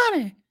more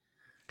money.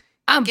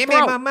 Give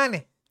me my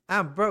money.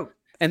 I'm broke.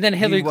 And then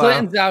Hillary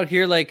Clinton's out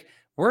here like,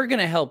 we're going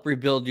to help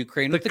rebuild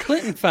Ukraine with the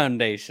Clinton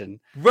Foundation.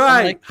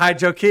 Right. Hide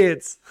your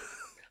kids.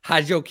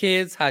 Hide your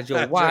kids. Hide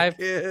your wife.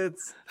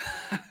 Kids.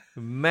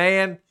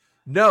 Man.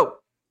 No.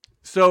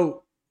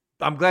 So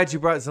I'm glad you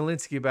brought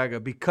Zelensky back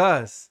up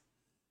because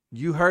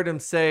you heard him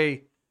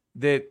say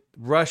that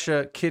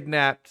Russia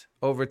kidnapped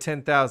over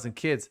 10,000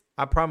 kids.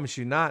 I promise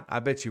you not.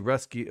 I bet you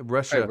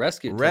Russia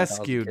rescued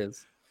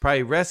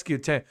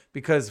 10.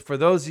 Because for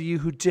those of you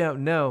who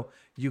don't know,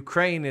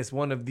 Ukraine is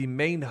one of the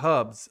main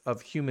hubs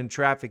of human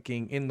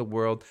trafficking in the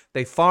world.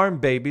 They farm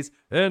babies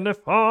and they're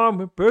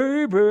farming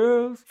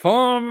babies.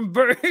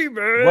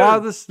 While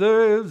the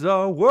slaves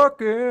are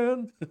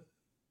working.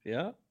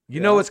 Yeah. You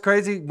know what's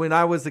crazy? When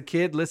I was a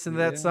kid, listening to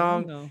that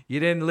song, you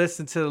didn't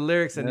listen to the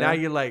lyrics, and now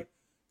you're like,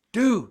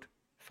 dude,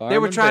 they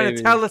were trying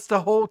to tell us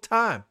the whole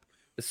time.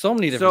 There's so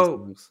many different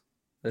songs.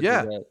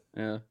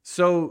 Yeah.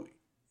 So,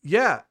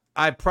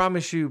 I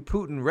promise you,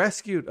 Putin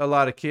rescued a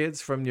lot of kids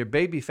from your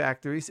baby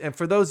factories. And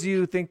for those of you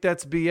who think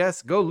that's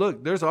BS, go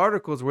look. There's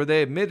articles where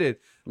they admitted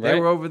they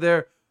were over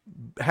there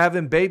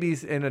having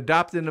babies and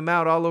adopting them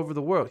out all over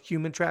the world.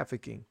 Human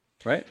trafficking.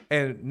 Right.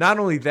 And not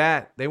only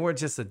that, they weren't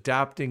just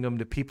adopting them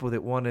to people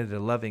that wanted a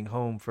loving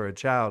home for a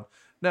child.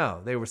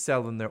 No, they were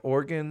selling their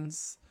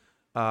organs.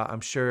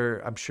 I'm sure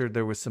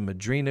there was some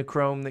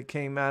adrenochrome that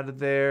came out of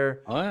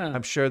there. Oh, yeah.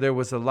 I'm sure there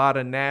was a lot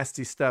of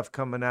nasty stuff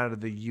coming out of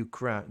the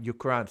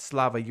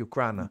Slava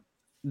Ukraina.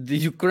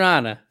 The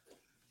Ukraina.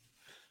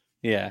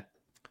 Yeah.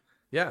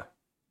 Yeah.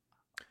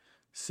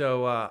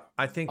 So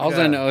I think all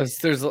I know is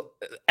there's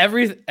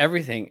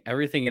everything,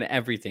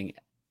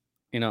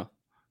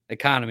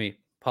 economy,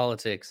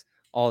 politics,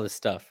 all this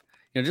stuff.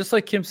 Just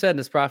like Kim said in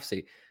his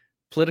prophecy,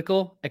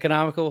 political,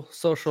 economical,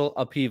 social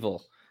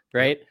upheaval,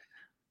 right?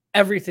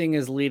 Everything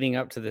is leading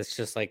up to this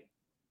just like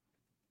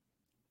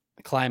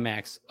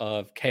climax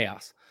of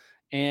chaos.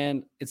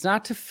 And it's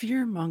not to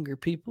fear monger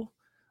people.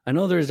 I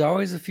know there's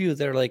always a few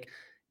that are like,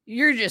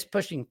 you're just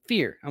pushing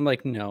fear. I'm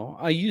like, no,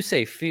 you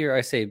say fear.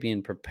 I say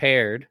being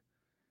prepared.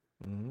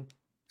 Mm-hmm.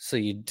 So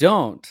you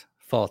don't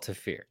fall to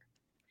fear,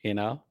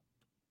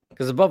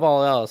 because above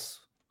all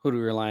else, who do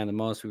we rely on the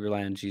most? We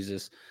rely on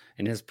Jesus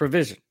and his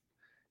provision.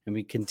 And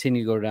we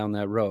continue to go down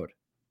that road.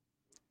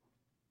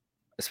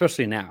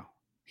 Especially now.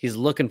 He's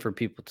looking for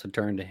people to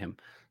turn to him.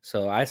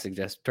 So I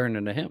suggest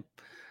turning to him.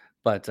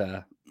 But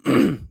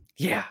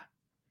yeah.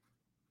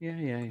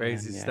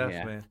 Crazy stuff,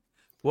 man.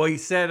 Well, he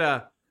said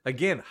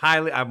Again,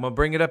 I'm going to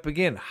bring it up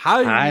again.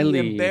 Highly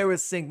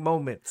embarrassing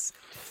moments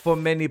for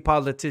many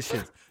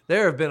politicians.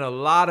 There have been a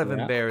lot of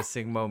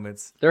embarrassing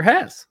moments. There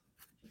has.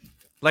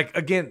 Like,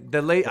 again,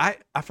 the lady,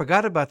 I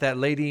forgot about that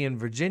lady in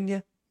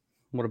Virginia.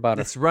 What about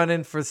her? That's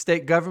running for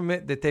state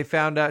government that they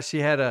found out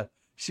her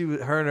and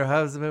her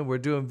husband were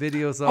doing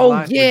videos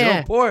online. Oh,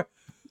 yeah. Poor.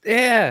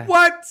 Yeah.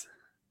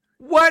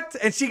 What?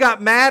 And she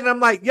got mad. And I'm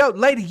like, yo,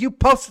 lady, you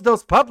posted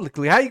those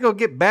publicly. How you going to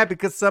get mad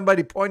because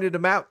somebody pointed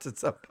them out to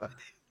somebody?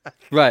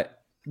 Right.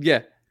 Yeah.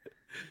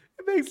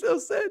 It makes no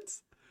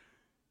sense.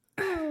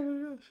 Oh,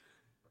 my gosh.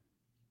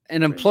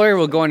 An employer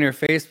will go on your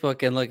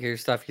Facebook and look at your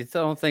stuff. You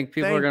don't think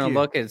people are going to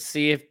look and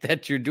see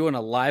that you're doing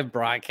a live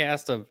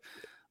broadcast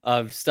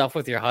of stuff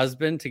with your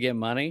husband to get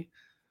money?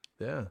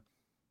 Yeah.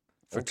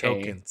 For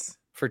tokens.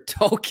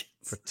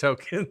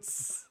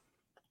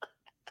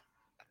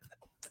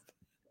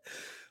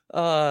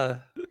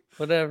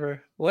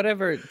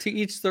 Whatever. To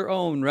each their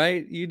own,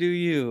 right? You do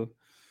you.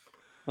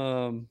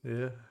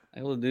 Yeah.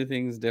 I will do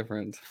things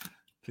different.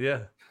 Yeah.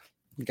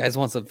 You guys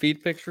want some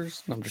feed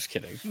pictures? No, I'm just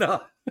kidding.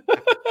 No.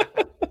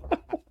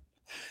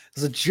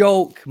 It's a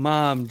joke,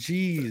 Mom.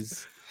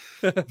 Jeez.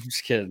 I'm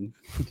just kidding.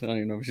 I don't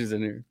even know if she's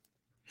in here.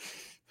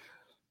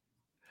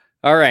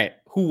 All right.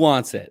 Who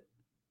wants it?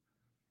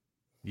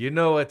 You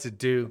know what to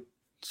do.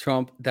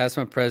 Trump, that's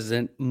my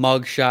president.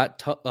 Mugshot,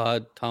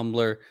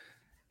 Tumblr.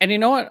 And you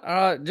know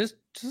what?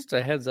 Just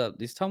a heads up.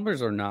 These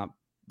Tumblrs are not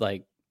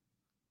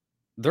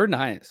they're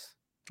nice.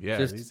 Yeah,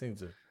 these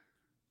things are.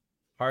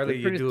 Harley,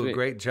 you do a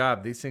great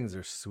job. These things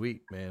are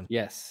sweet, man.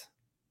 Yes.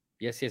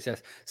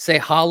 Say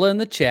holla in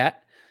the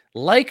chat.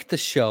 Like the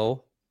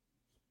show.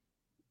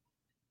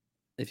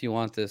 If you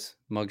want this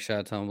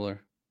mugshot Tumblr.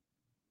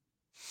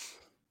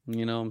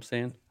 You know what I'm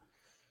saying?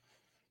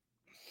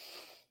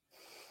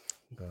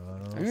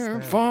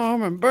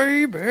 Farming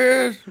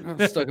babies.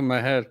 I'm stuck in my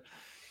head.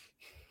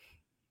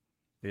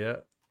 Yeah.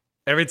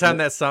 Every time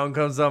that song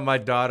comes on, my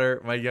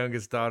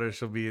youngest daughter,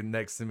 she'll be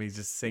next to me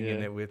just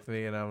singing it with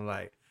me. And I'm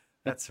like,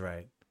 that's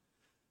right.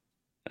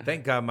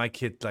 Thank God my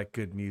kids like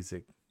good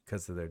music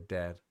because of their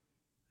dad.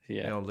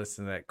 Yeah. They don't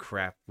listen to that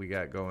crap we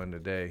got going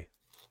today.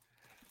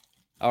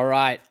 All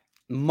right.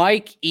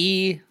 Mike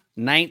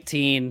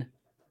E19.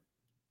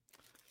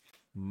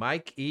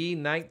 Mikey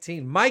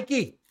 19.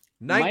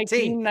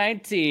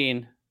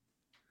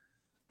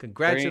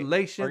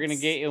 Congratulations. We're going to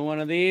get you one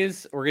of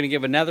these. We're going to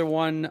give another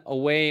one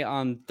away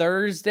on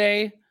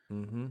Thursday.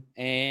 Mm-hmm.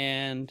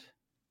 And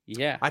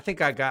yeah. I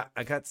think I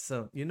got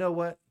some. You know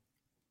what?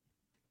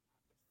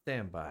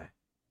 Stand by.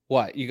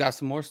 What? You got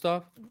some more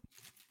stuff?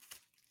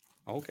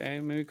 Okay.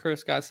 Maybe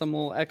Chris got some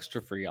little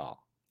extra for y'all.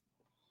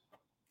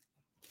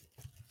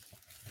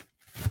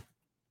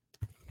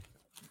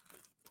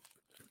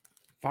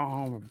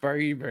 Farm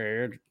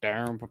baby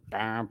down.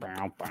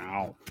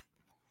 Bow.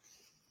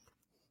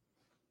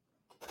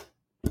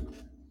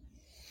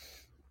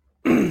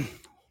 Are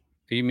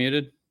you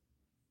muted?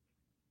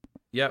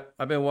 Yep.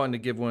 I've been wanting to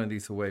give one of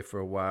these away for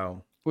a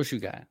while. What you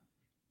got?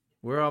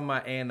 Where are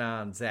my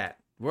Anons at?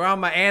 Where are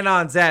my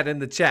Anons at in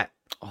the chat?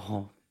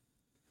 Oh.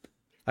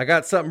 I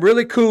got something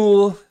really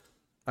cool.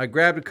 I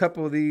grabbed a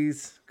couple of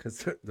these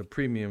because the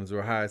premiums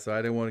were high, so I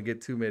didn't want to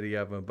get too many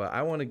of them. But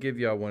I want to give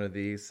y'all one of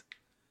these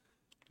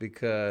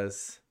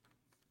because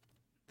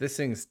this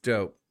thing's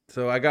dope.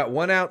 So I got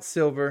 1 ounce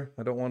silver.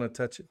 I don't want to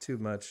touch it too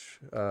much.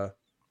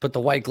 Put the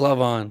white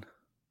glove on.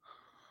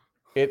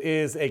 It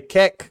is a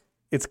Keck.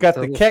 It's got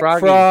the Keck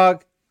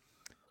frog.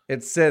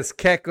 It says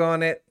Keck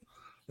on it.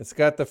 It's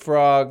got the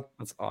frog.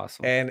 That's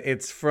awesome. And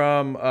it's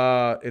from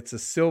it's a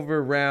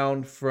silver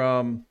round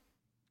from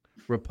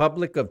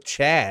Republic of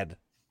Chad.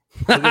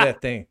 Look at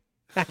that thing.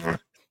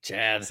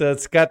 Chad. So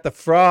it's got the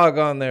frog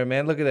on there,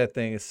 man. Look at that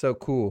thing. It's so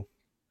cool.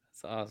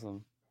 That's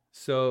awesome.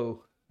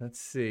 So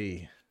let's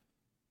see.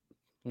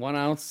 1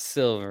 ounce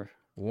silver.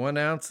 1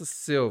 ounce of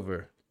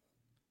silver.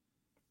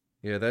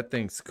 Yeah, that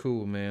thing's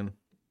cool, man.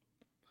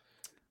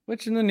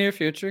 Which in the near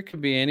future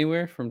could be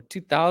anywhere from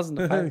 $2,000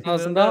 to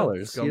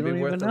 $5,000. It's going to be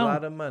worth a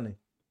lot of money.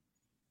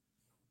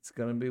 It's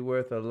going to be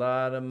worth a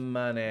lot of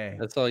money.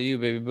 That's all you,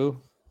 baby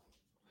boo.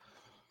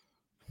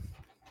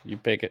 You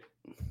pick it.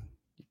 You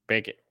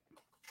pick it.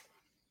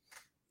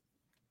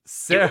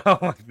 Sarah,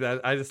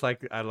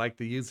 I like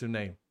the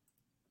username.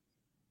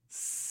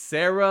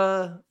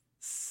 Sarah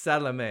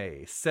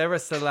Salame.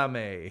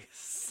 Sarah.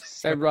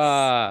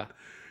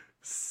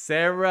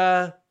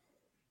 Salame.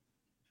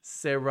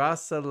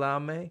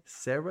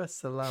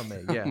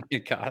 Yeah. Oh my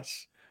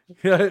gosh.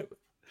 You're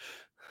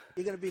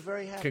going to be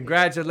very happy.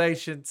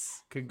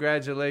 Congratulations.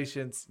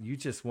 You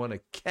just won a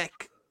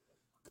Keck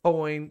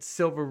coin,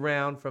 silver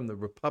round from the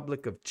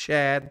Republic of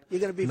Chad. You're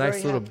going to be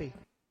very happy.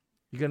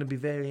 You're going to be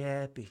very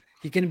happy.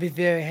 You're going to be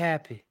very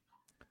happy.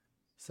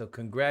 So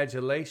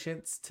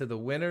congratulations to the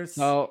winners.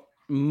 Oh,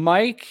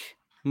 Mikey,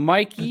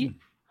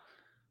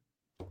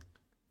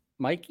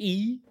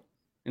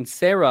 and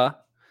Sarah,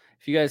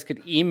 if you guys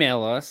could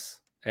email us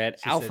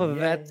at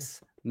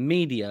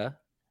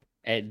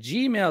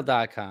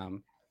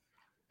alphavetsmedia@gmail.com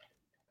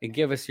and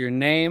give us your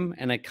name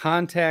and a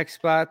contact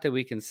spot that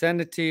we can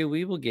send it to,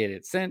 we will get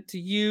it sent to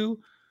you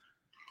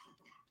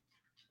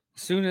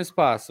as soon as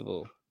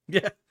possible.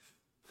 Yeah.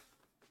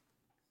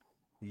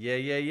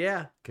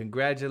 Yeah.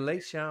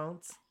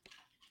 Congratulations.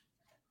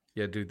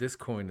 Yeah, dude, this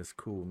coin is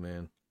cool,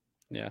 man.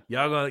 Yeah.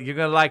 You're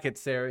gonna like it,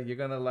 Sarah. You're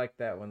gonna like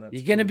that one.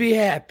 You're gonna be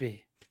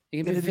happy.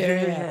 You're gonna be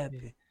very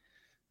happy.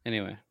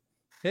 Anyway,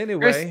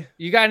 Chris,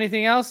 you got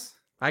anything else?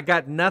 I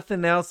got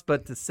nothing else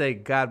but to say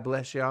God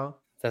bless y'all.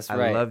 That's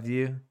right. I love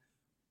you.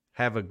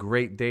 Have a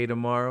great day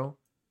tomorrow.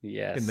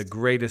 Yes. In the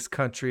greatest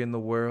country in the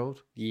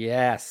world.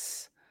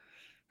 Yes.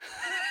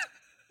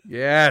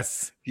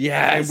 Yes.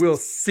 Yes. And we'll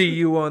see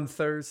you on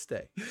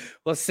Thursday.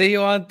 We'll see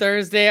you on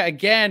Thursday.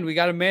 Again, we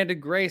got Amanda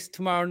Grace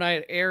tomorrow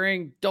night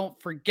airing. Don't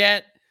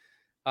forget.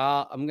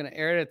 I'm going to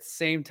air it at the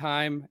same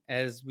time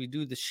as we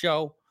do the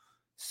show.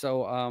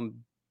 So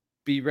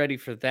be ready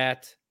for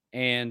that.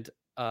 And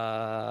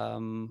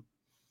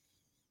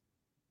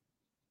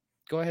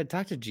go ahead,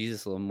 talk to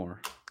Jesus a little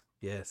more.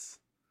 Yes.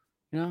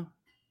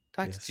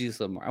 Talk to Jesus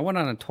a little more. I went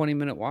on a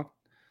 20-minute walk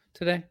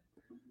today.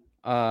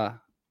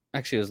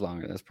 Actually, it was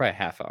longer. That's probably a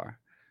half hour.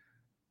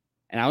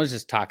 And I was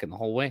just talking the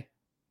whole way.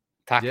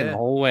 The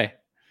whole way.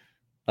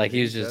 Like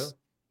he was just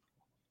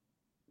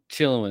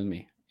chilling with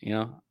me,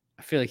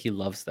 I feel like he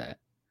loves that.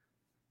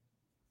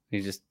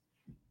 He just,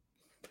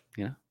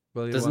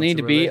 doesn't need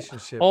to be,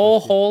 oh,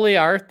 holy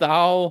art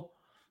thou,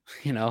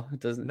 it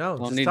doesn't. No,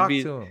 don't just need talk to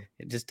be, to him.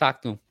 Just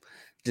talk to him.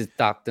 Just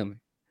talk to me,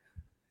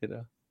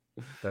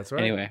 That's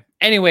right.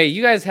 Anyway,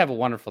 you guys have a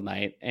wonderful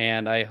night.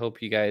 And I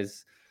hope you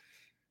guys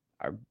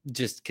are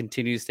just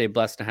continue to stay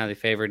blessed and highly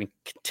favored and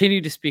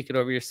continue to speak it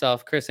over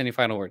yourself. Chris, any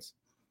final words?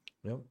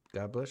 Yep.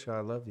 God bless you.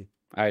 I love you.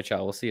 All right,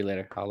 y'all. We'll see you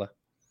later. Holla.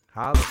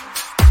 Holla.